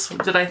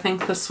 did I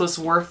think this was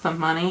worth the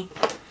money?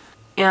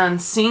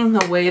 And seeing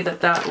the way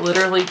that that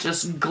literally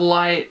just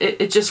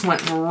it just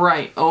went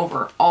right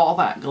over all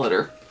that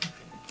glitter.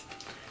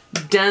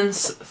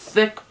 Dense,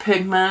 thick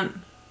pigment.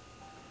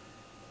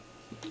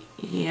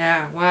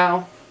 Yeah,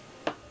 well,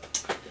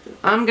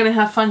 I'm gonna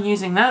have fun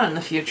using that in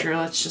the future,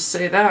 let's just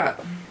say that.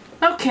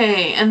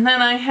 Okay, and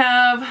then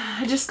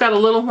I just got a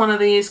little one of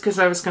these because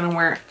I was gonna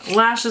wear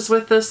lashes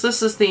with this.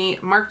 This is the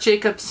Marc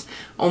Jacobs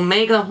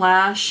Omega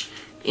Lash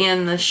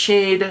in the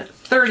shade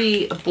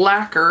 30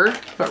 Blacker,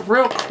 but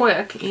real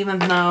quick, even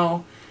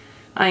though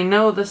I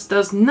know this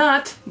does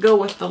not go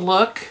with the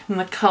look and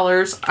the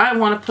colors, I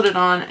want to put it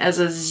on as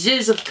a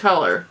zhuzh of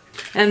color.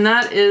 And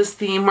that is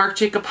the Marc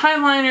Jacobs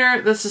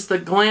Highliner. This is the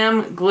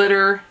Glam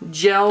Glitter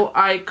Gel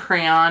Eye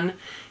Crayon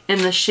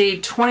in the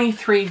shade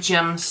 23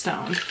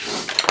 Gemstone.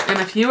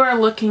 And if you are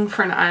looking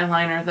for an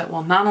eyeliner that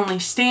will not only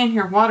stay in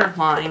your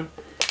waterline,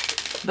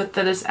 but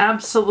that is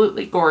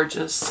absolutely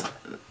gorgeous,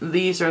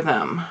 these are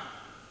them.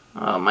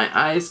 Oh, my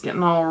eye's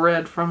getting all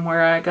red from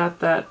where I got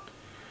that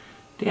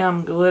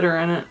damn glitter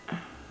in it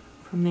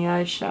from the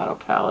eyeshadow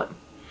palette.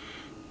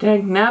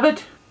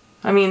 Dagnabbit.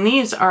 I mean,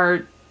 these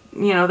are,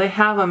 you know, they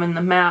have them in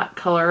the matte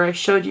color. I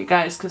showed you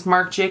guys because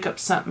Marc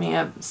Jacobs sent me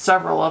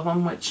several of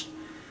them, which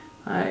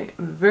I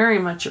very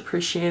much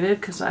appreciated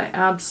because I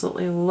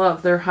absolutely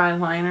love their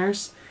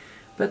highliners.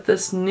 But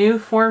this new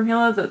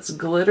formula that's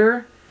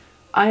glitter,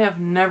 I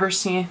have never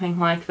seen anything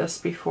like this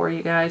before,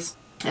 you guys.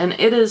 And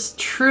it is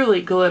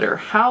truly glitter.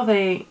 How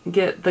they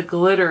get the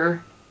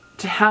glitter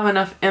to have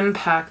enough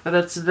impact that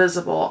it's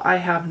visible, I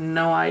have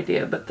no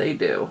idea, but they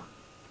do.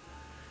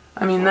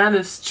 I mean, that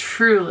is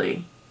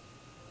truly,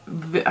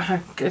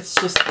 it's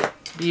just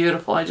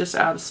beautiful. I just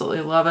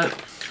absolutely love it.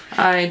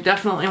 I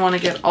definitely want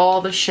to get all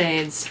the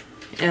shades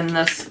in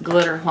this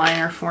glitter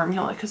liner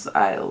formula because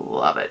I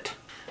love it.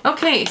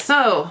 Okay,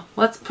 so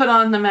let's put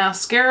on the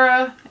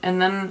mascara and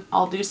then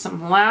I'll do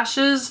some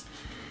lashes.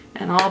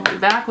 And I'll be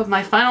back with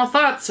my final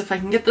thoughts if I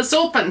can get this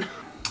open.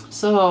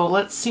 So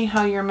let's see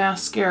how your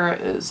mascara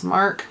is,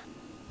 Marc.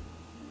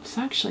 This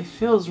actually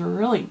feels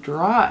really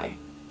dry.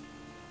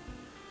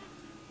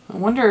 I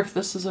wonder if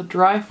this is a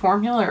dry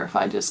formula or if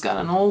I just got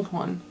an old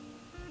one.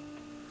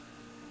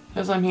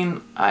 Because I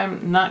mean,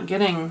 I'm not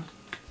getting...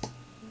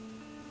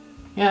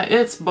 Yeah,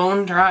 it's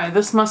bone dry.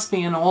 This must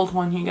be an old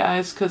one, you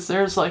guys, because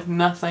there's like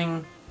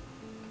nothing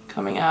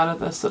coming out of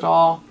this at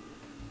all.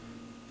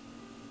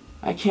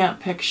 I can't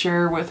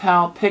picture, with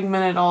how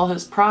pigmented all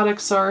his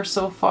products are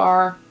so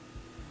far,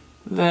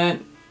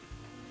 that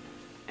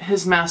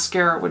his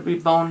mascara would be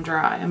bone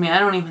dry. I mean, I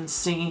don't even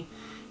see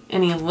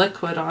any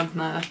liquid on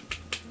the...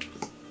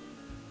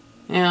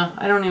 Yeah,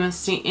 I don't even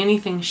see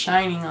anything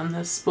shining on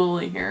this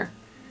spoolie here.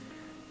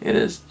 It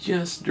is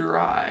just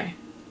dry.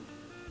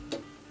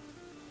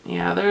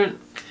 Yeah,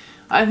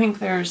 I think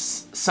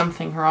there's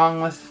something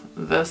wrong with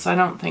this. I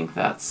don't think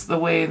that's the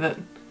way that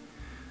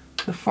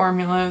the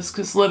formula is,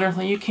 because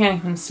literally you can't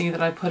even see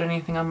that I put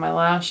anything on my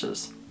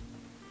lashes.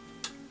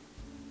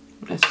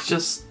 It's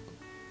just...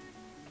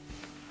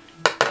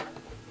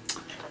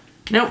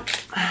 Nope.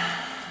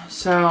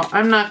 So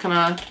I'm not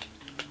gonna...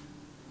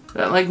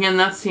 But like, again,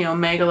 that's the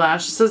Omega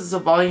Lash. It says it's a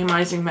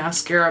volumizing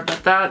mascara,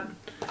 but that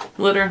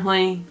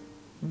literally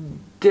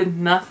did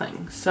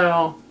nothing.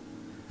 So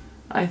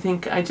I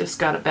think I just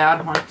got a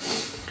bad one.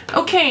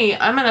 Okay,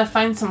 I'm gonna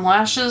find some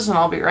lashes and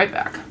I'll be right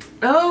back.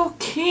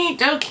 Okie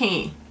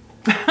dokie.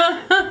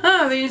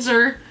 These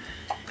are,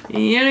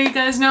 you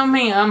guys know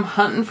me, I'm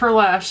hunting for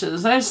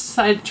lashes. I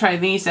decided to try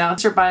these out.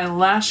 These are by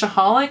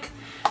Lashaholic.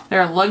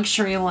 They're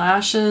luxury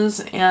lashes,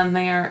 and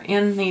they are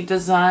in the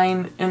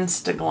design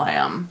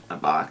Instaglam. A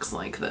box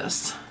like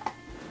this.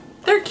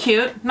 They're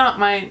cute. Not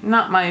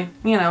my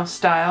you know,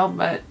 style,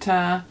 but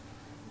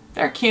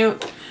they're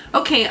cute.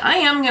 Okay, I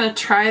am gonna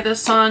try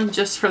this on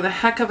just for the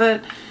heck of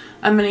it.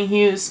 I'm gonna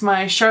use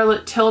my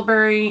Charlotte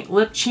Tilbury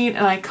Lip Cheat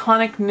and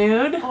Iconic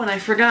Nude. Oh, and I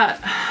forgot.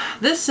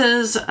 This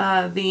is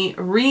the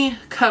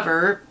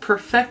Recover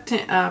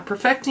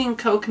Perfecting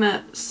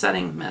Coconut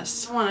Setting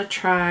Mist. I want to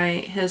try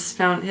his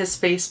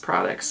face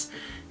products,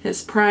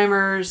 his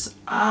primers.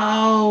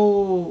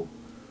 Oh,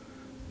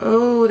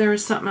 there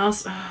was something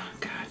else. Oh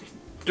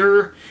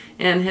God,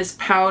 and his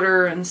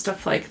powder and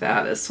stuff like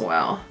that as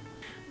well.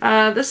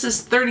 This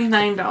is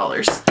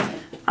 $39.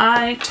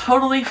 I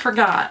totally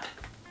forgot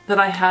that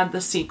I had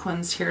the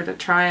sequins here to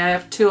try. I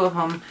have two of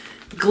them.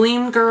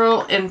 Gleam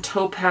Girl and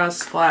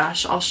Topaz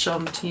Flash. I'll show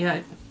them to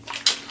you.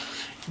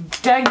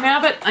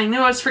 Dagnabbit, I knew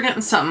I was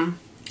forgetting something.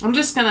 I'm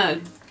just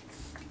gonna,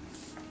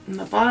 in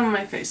the bottom of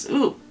my face,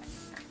 ooh,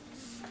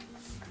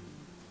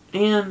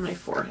 and my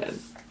forehead.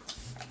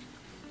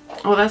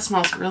 Oh, that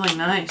smells really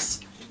nice.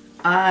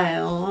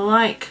 I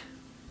like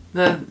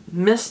the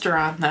mister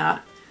on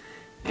that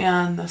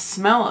and the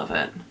smell of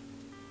it.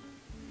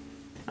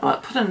 Oh,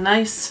 it put a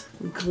nice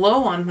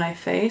glow on my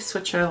face,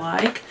 which I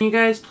like. You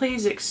guys,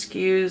 please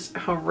excuse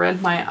how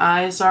red my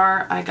eyes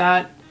are. I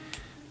got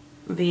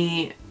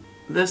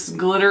this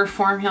glitter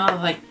formula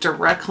like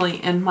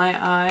directly in my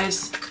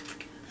eyes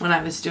when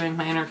I was doing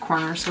my inner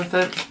corners with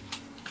it.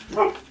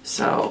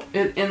 So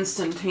it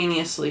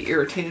instantaneously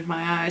irritated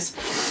my eyes.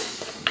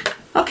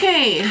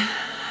 Okay,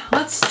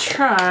 let's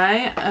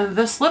try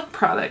this lip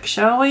product,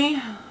 shall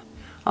we?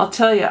 I'll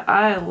tell you,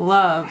 I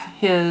love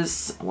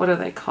his, what are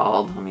they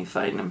called? Let me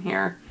find them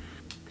here.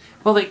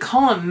 Well, they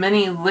call them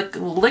mini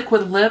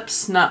liquid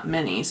lips, not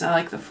minis. I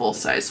like the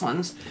full-size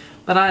ones.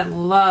 But I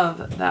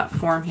love that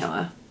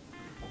formula.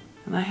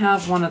 And I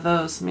have one of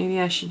those. Maybe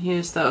I should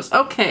use those.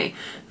 Okay,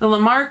 the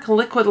Lamarck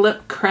Liquid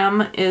Lip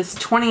Creme is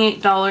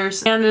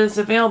 $28 and it is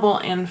available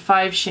in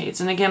 5 shades.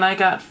 And again, I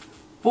got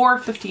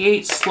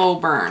 458 Slow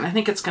Burn. I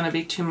think it's going to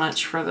be too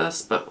much for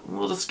this, but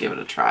we'll just give it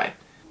a try.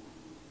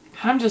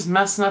 I'm just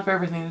messing up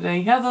everything today.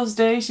 You have those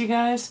days, you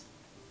guys,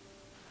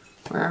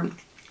 where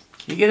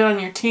you get it on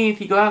your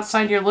teeth, you go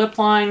outside your lip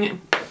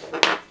line.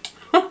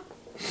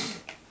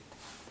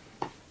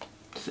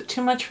 Is it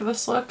too much for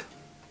this look?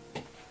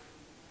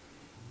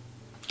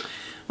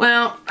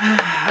 Well,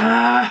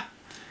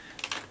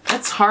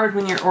 it's hard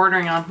when you're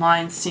ordering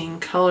online seeing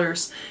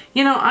colors.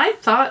 You know, I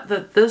thought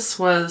that this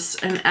was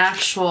an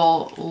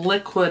actual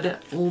liquid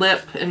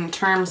lip in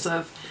terms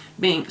of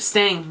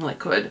staying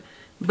liquid,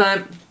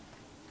 but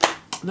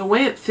the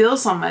way it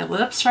feels on my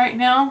lips right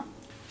now,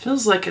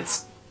 feels like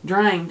it's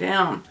drying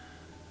down.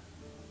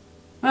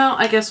 Well,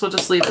 I guess we'll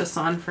just leave this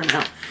on for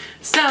now.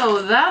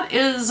 So that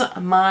is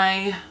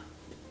my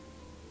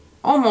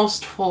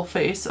almost full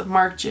face of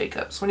Marc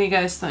Jacobs. What do you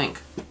guys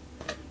think?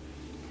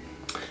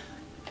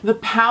 The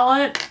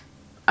palette,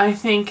 I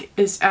think,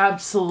 is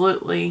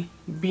absolutely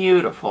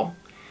beautiful.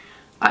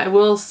 I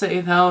will say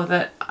though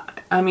that,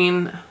 I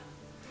mean,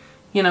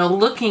 you know,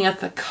 looking at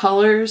the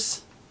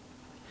colors,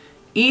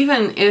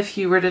 even if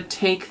you were to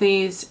take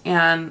these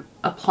and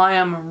apply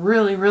them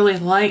really, really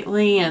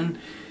lightly and,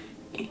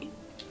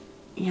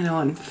 you know,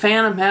 and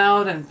fan them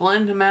out and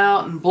blend them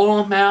out and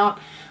blow them out,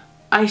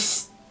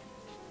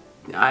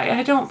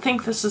 I don't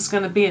think this is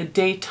going to be a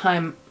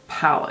daytime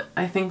palette.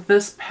 I think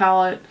this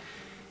palette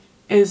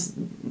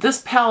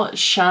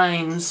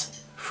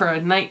shines for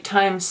a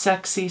nighttime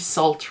sexy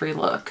sultry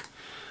look.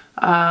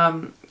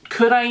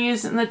 Could I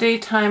use it in the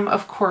daytime?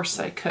 Of course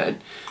I could,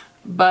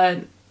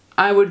 but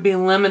I would be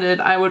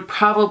limited. I would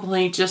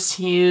probably just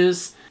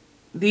use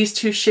these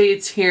 2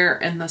 shades here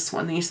and this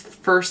one, these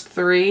first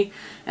 3,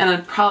 and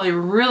I'd probably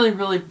really,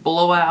 really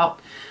blow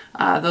out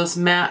those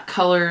matte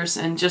colors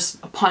and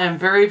just apply them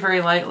very,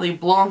 very lightly,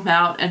 blow them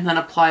out, and then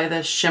apply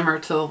this shimmer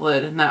to the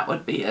lid, and that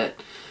would be it.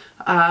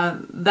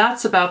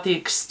 That's about the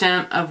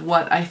extent of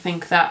what I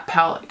think that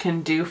palette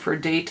can do for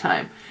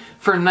daytime.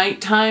 For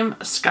nighttime,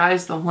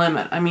 sky's the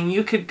limit. I mean,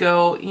 you could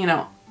go, you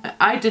know,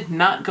 I did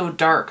not go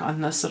dark on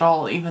this at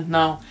all, even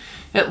though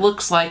it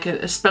looks like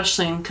it,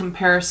 especially in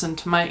comparison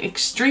to my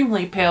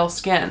extremely pale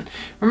skin.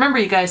 Remember,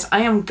 you guys,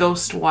 I am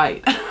ghost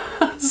white.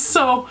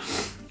 So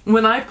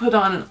when I put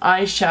on an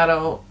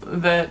eyeshadow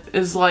that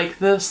is like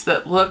this,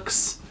 that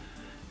looks,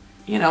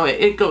 you know,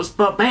 it goes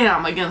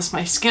ba-bam against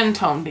my skin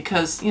tone,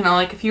 because, you know,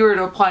 like if you were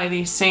to apply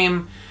these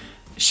same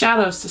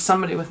shadows to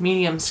somebody with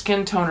medium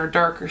skin tone or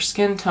darker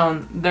skin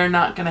tone, they're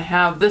not going to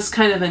have this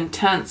kind of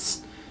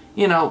intense,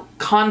 you know,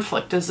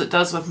 conflict as it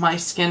does with my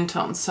skin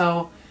tone.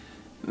 So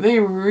they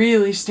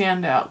really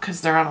stand out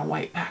because they're on a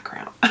white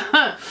background.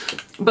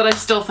 But I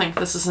still think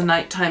this is a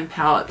nighttime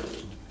palette.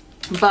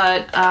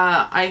 But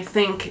I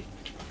think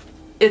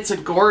it's a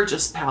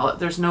gorgeous palette,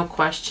 there's no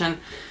question.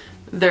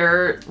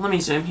 Let me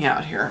zoom you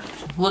out here.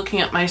 I'm looking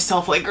at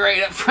myself like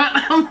right up front.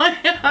 I'm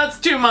like, that's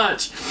too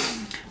much.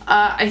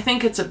 I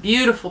think it's a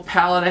beautiful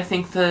palette. I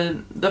think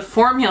the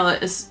formula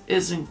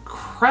is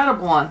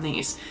incredible on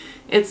these.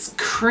 It's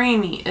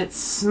creamy, it's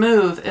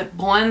smooth, it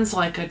blends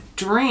like a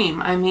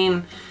dream. I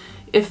mean,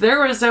 if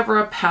there was ever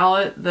a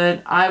palette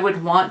that I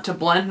would want to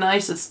blend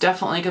nice, it's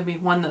definitely going to be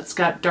one that's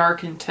got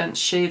dark, intense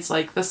shades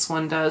like this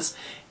one does,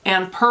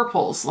 and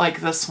purples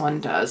like this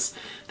one does.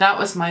 That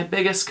was my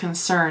biggest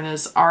concern,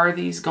 is are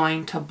these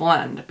going to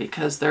blend?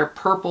 Because they're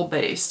purple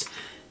based.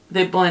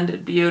 They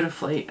blended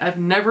beautifully. I've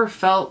never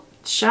felt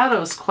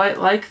shadows quite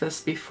like this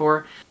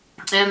before.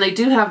 And they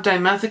do have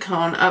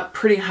dimethicone up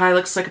pretty high,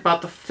 looks like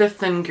about the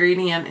 5th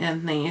ingredient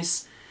in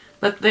these.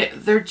 But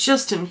they're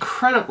just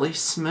incredibly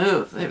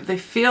smooth. They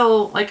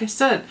feel, like I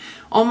said,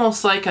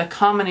 almost like a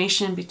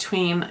combination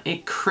between a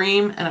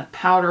cream and a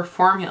powder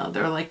formula.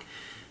 They're like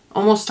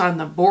almost on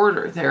the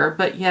border there,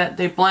 but yet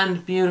they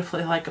blend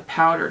beautifully like a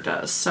powder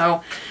does.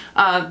 So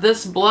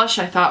this blush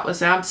I thought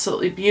was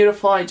absolutely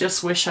beautiful. I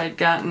just wish I'd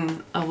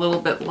gotten a little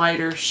bit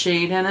lighter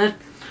shade in it.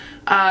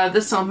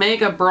 This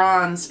Omega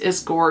Bronze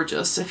is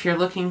gorgeous. If you're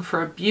looking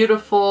for a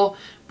beautiful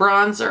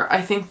bronzer,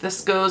 I think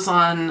this goes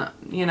on,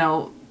 you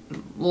know,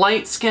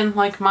 light skin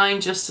like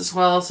mine just as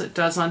well as it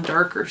does on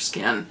darker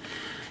skin.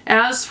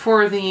 As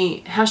for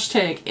the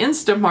hashtag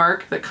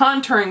Instamark, the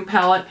contouring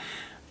palette,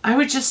 I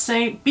would just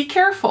say be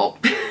careful.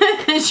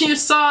 As you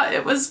saw,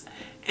 it was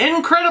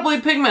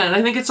incredibly pigmented.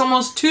 I think it's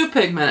almost too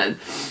pigmented.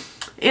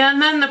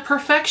 And then the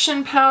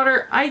Perfection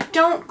powder, I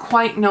don't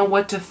quite know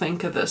what to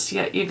think of this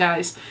yet, you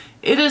guys.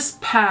 It is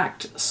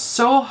packed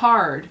so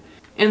hard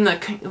in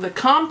the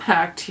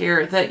compact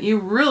here that you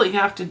really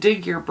have to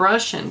dig your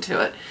brush into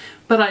it.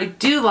 But I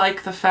do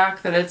like the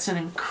fact that it's an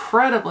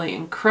incredibly,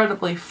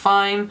 incredibly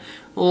fine,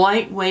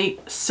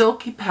 lightweight,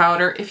 silky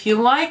powder. If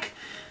you like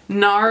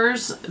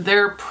NARS,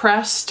 their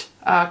pressed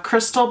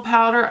crystal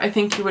powder, I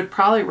think you would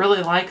probably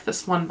really like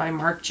this one by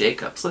Marc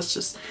Jacobs.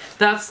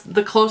 That's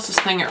the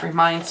closest thing it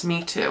reminds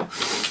me to.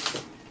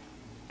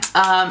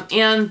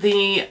 And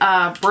the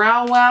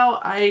Brow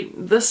Wow,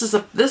 this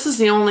is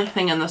the only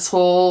thing in this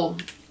whole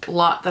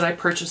lot that I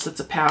purchased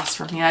that's a pass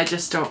for me. I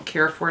just don't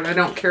care for it. I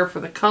don't care for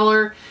the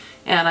color,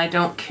 and I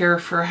don't care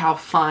for how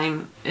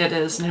fine it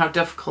is and how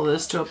difficult it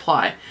is to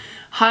apply.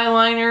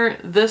 Highliner,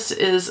 this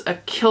is a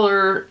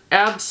killer,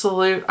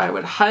 absolute. I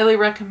would highly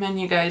recommend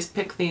you guys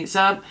pick these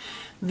up.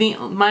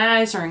 My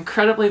eyes are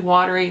incredibly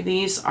watery.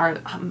 These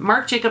are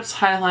Marc Jacobs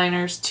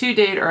highliners to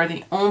date are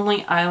the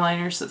only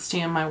eyeliners that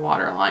stay in my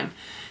waterline.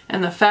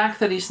 And the fact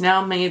that he's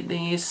now made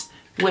these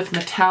with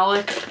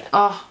metallic,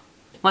 oh,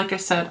 like I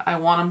said, I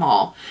want them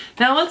all.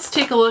 Now let's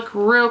take a look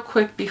real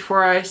quick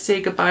before I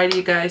say goodbye to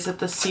you guys at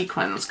the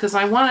sequins, because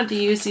I wanted to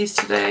use these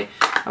today.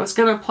 I was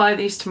going to apply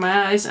these to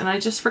my eyes and I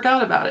just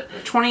forgot about it.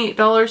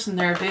 $28 and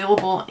they're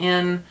available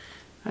in,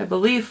 I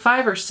believe,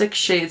 5 or 6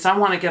 shades. I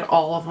want to get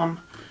all of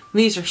them.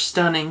 These are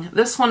stunning.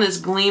 This one is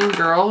Gleam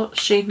Girl,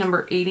 shade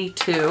number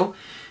 82.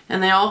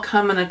 And they all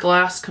come in a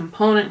glass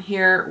component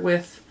here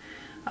with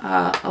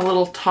a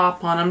little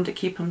top on them to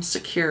keep them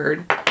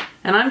secured.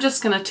 And I'm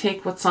just going to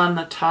take what's on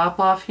the top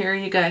off here.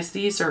 You guys,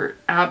 these are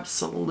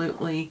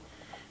absolutely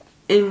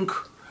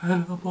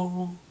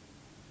incredible.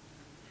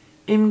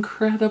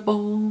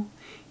 Incredible.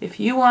 If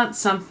you want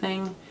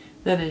something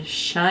that is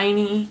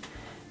shiny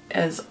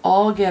as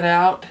all get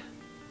out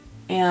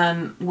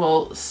and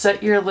will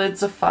set your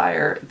lids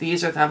afire,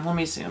 these are them. Let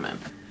me zoom in.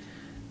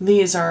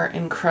 These are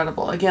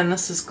incredible. Again,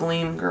 this is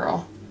Gleam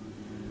Girl.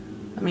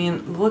 I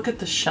mean, look at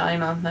the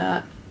shine on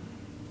that.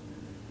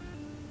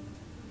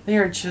 They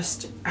are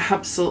just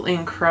absolutely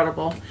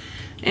incredible.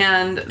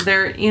 And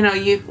they're, you know,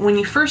 when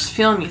you first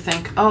feel them, you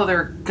think, oh,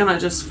 they're gonna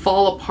just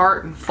fall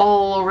apart and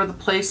fall all over the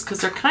place,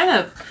 because they kind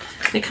of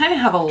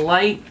have a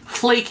light,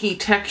 flaky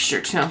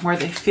texture to them where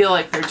they feel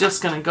like they're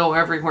just gonna go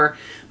everywhere.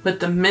 But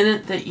the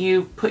minute that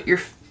you put your,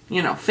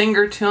 you know,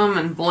 finger to them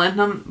and blend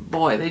them,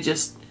 boy, they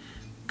just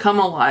come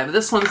alive.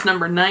 This one's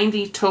number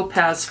 90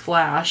 Topaz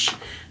Flash,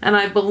 and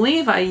I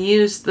believe I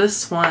used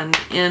this one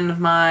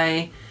in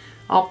my,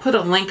 I'll put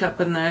a link up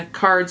in the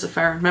cards if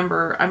I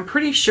remember. I'm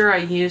pretty sure I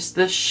used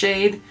this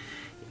shade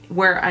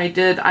where I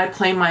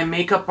play my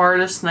makeup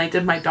artist and I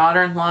did my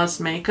daughter-in-law's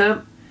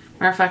makeup.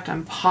 Matter of fact,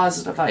 I'm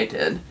positive I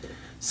did.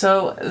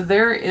 So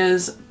there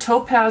is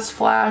Topaz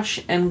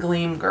Flash and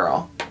Gleam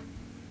Girl.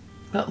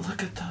 But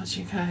look at those,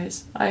 you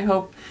guys. I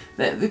hope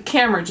that the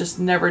camera just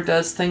never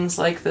does things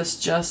like this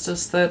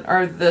justice that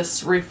are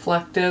this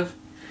reflective.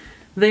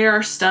 They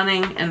are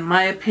stunning, in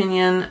my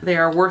opinion. They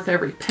are worth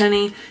every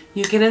penny.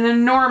 You get an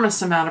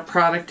enormous amount of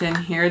product in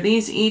here.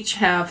 These each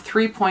have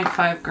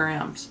 3.5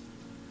 grams.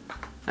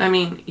 I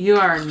mean, you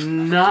are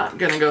not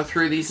going to go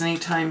through these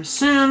anytime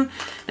soon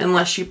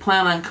unless you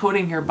plan on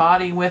coating your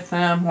body with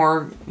them,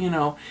 or, you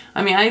know,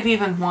 I mean, I've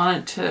even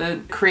wanted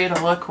to create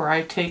a look where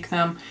I take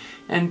them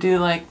and do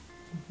like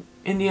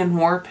Indian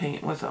war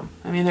paint with them.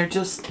 I mean, they're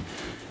just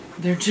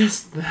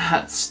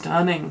that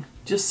stunning.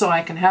 Just so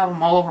I can have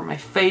them all over my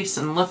face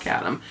and look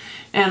at them.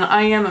 And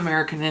I am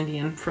American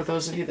Indian, for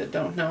those of you that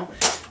don't know.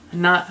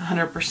 not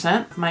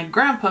 100%. My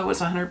grandpa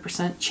was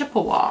 100%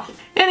 Chippewa.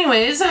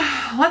 Anyways,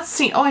 let's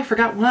see. Oh, I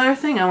forgot one other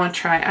thing I want to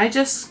try. I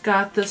just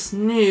got this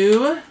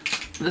new,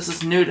 this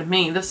is new to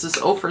me. This is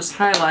Ofra's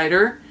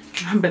highlighter.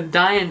 I've been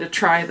dying to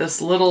try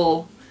this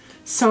little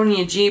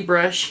Sonia G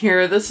brush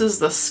here. This is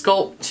the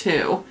Sculpt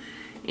 2.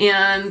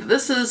 And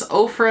this is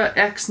Ofra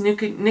X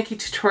Nikki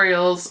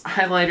Tutorials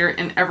highlighter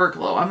in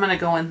Everglow. I'm going to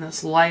go in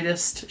this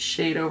lightest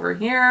shade over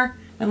here.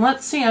 And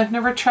let's see, I've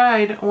never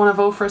tried one of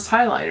Ofra's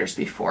highlighters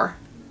before.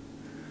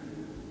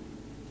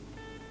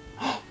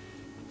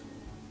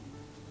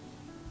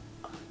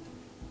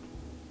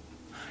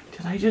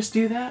 Did I just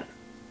do that?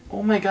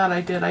 Oh my god,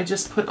 I did. I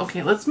just put,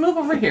 okay, let's move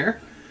over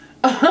here.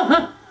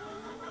 Oh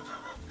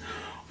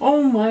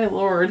my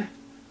lord.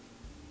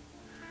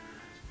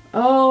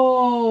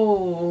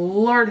 Oh,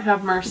 Lord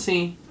have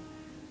mercy.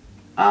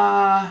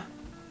 What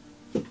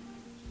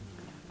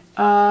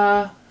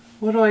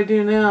do I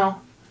do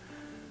now?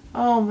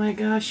 Oh my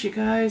gosh, you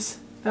guys.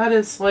 That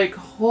is like,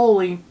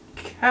 holy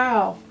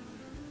cow.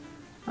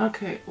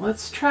 Okay,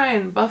 let's try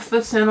and buff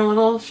this in a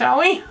little, shall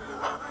we?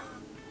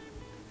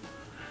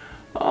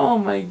 Oh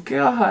my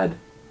god.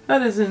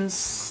 That is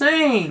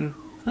insane.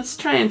 Let's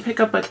try and pick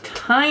up a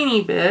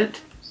tiny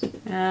bit.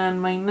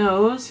 And my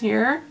nose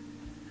here.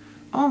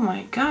 Oh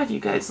my god, you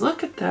guys,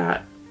 look at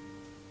that.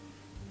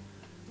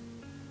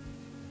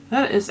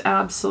 That is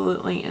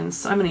absolutely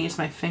insane. I'm going to use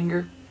my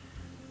finger.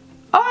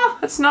 Oh,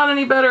 that's not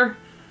any better.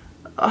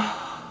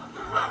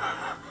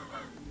 Oh,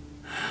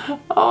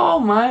 oh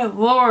my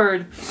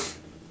lord.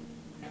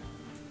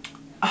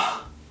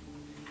 Oh.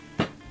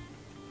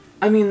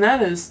 I mean,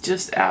 that is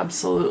just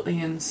absolutely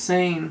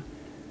insane.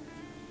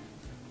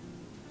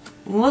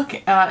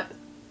 Look at,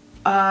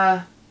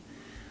 I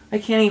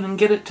can't even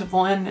get it to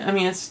blend. I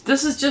mean,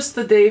 this is just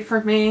the day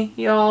for me,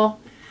 y'all.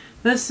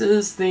 This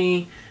is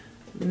the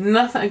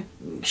nothing.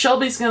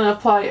 Shelbie's going to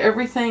apply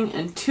everything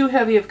in too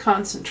heavy of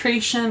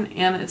concentration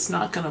and it's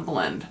not going to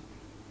blend.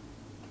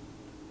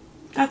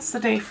 That's the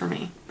day for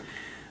me.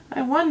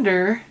 I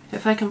wonder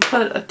if I can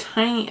put a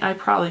tiny, I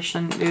probably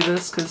shouldn't do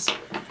this because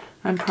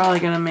I'm probably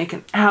going to make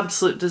an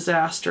absolute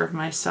disaster of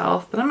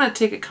myself, but I'm going to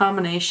take a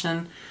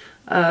combination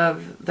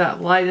of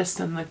that lightest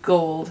and the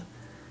gold.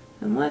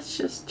 And let's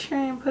just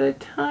try and put a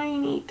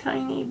tiny,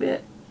 tiny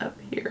bit up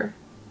here.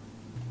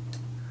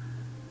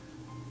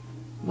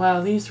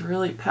 Wow, these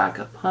really pack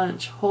a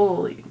punch.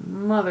 Holy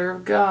mother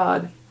of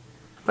God.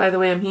 By the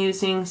way, I'm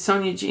using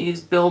Sonia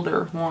G's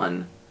Builder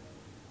 1.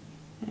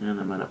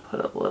 And I'm going to put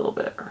a little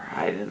bit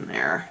right in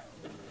there.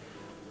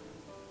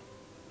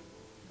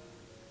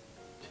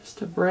 Just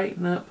to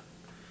brighten up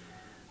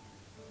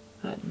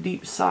that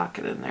deep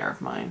socket in there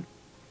of mine.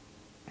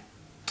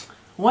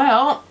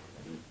 Well,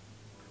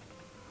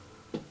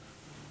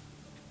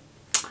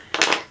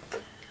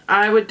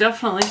 I would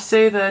definitely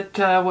say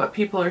that what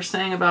people are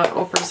saying about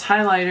Ofra's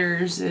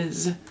highlighters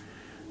is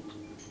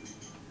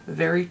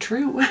very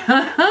true.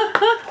 That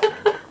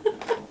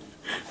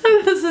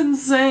is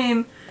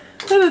insane.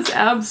 That is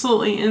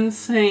absolutely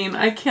insane.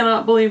 I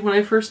cannot believe when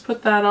I first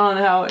put that on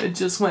how it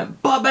just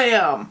went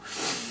ba-bam.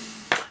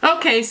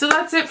 Okay, so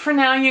that's it for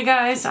now, you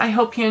guys. I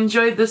hope you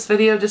enjoyed this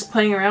video just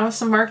playing around with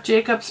some Marc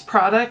Jacobs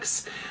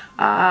products.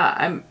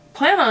 I'm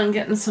plan on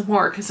getting some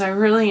more because I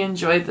really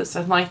enjoyed this.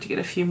 I'd like to get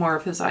a few more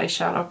of his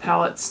eyeshadow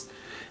palettes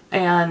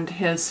and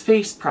his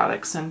face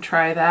products and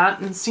try that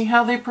and see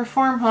how they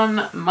perform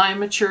on my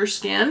mature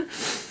skin.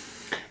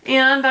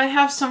 And I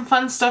have some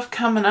fun stuff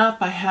coming up.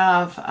 I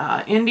have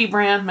indie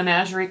brand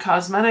Menagerie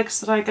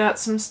Cosmetics that I got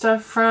some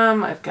stuff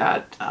from. I've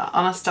got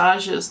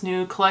Anastasia's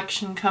new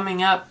collection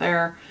coming up,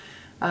 their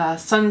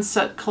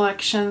Sunset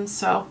collection.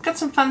 So got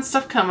some fun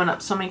stuff coming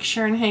up, so make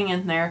sure and hang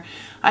in there.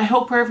 I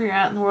hope wherever you're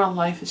at in the world,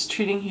 life is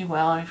treating you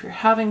well. And if you're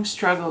having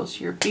struggles,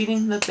 you're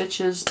beating the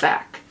bitches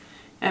back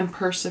and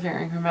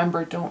persevering.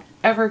 Remember, don't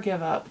ever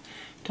give up.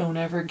 Don't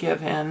ever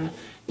give in.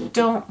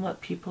 Don't let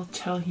people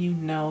tell you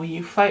no.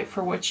 You fight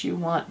for what you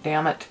want,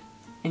 damn it.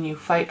 And you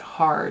fight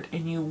hard,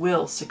 and you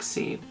will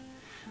succeed.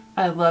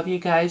 I love you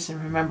guys,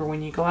 and remember,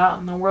 when you go out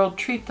in the world,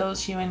 treat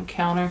those you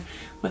encounter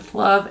with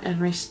love and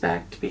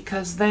respect,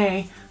 because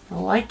they,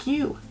 like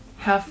you,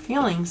 have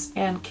feelings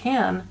and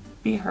can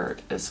be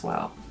hurt as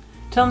well.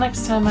 Till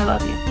next time, I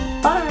love you.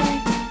 Bye!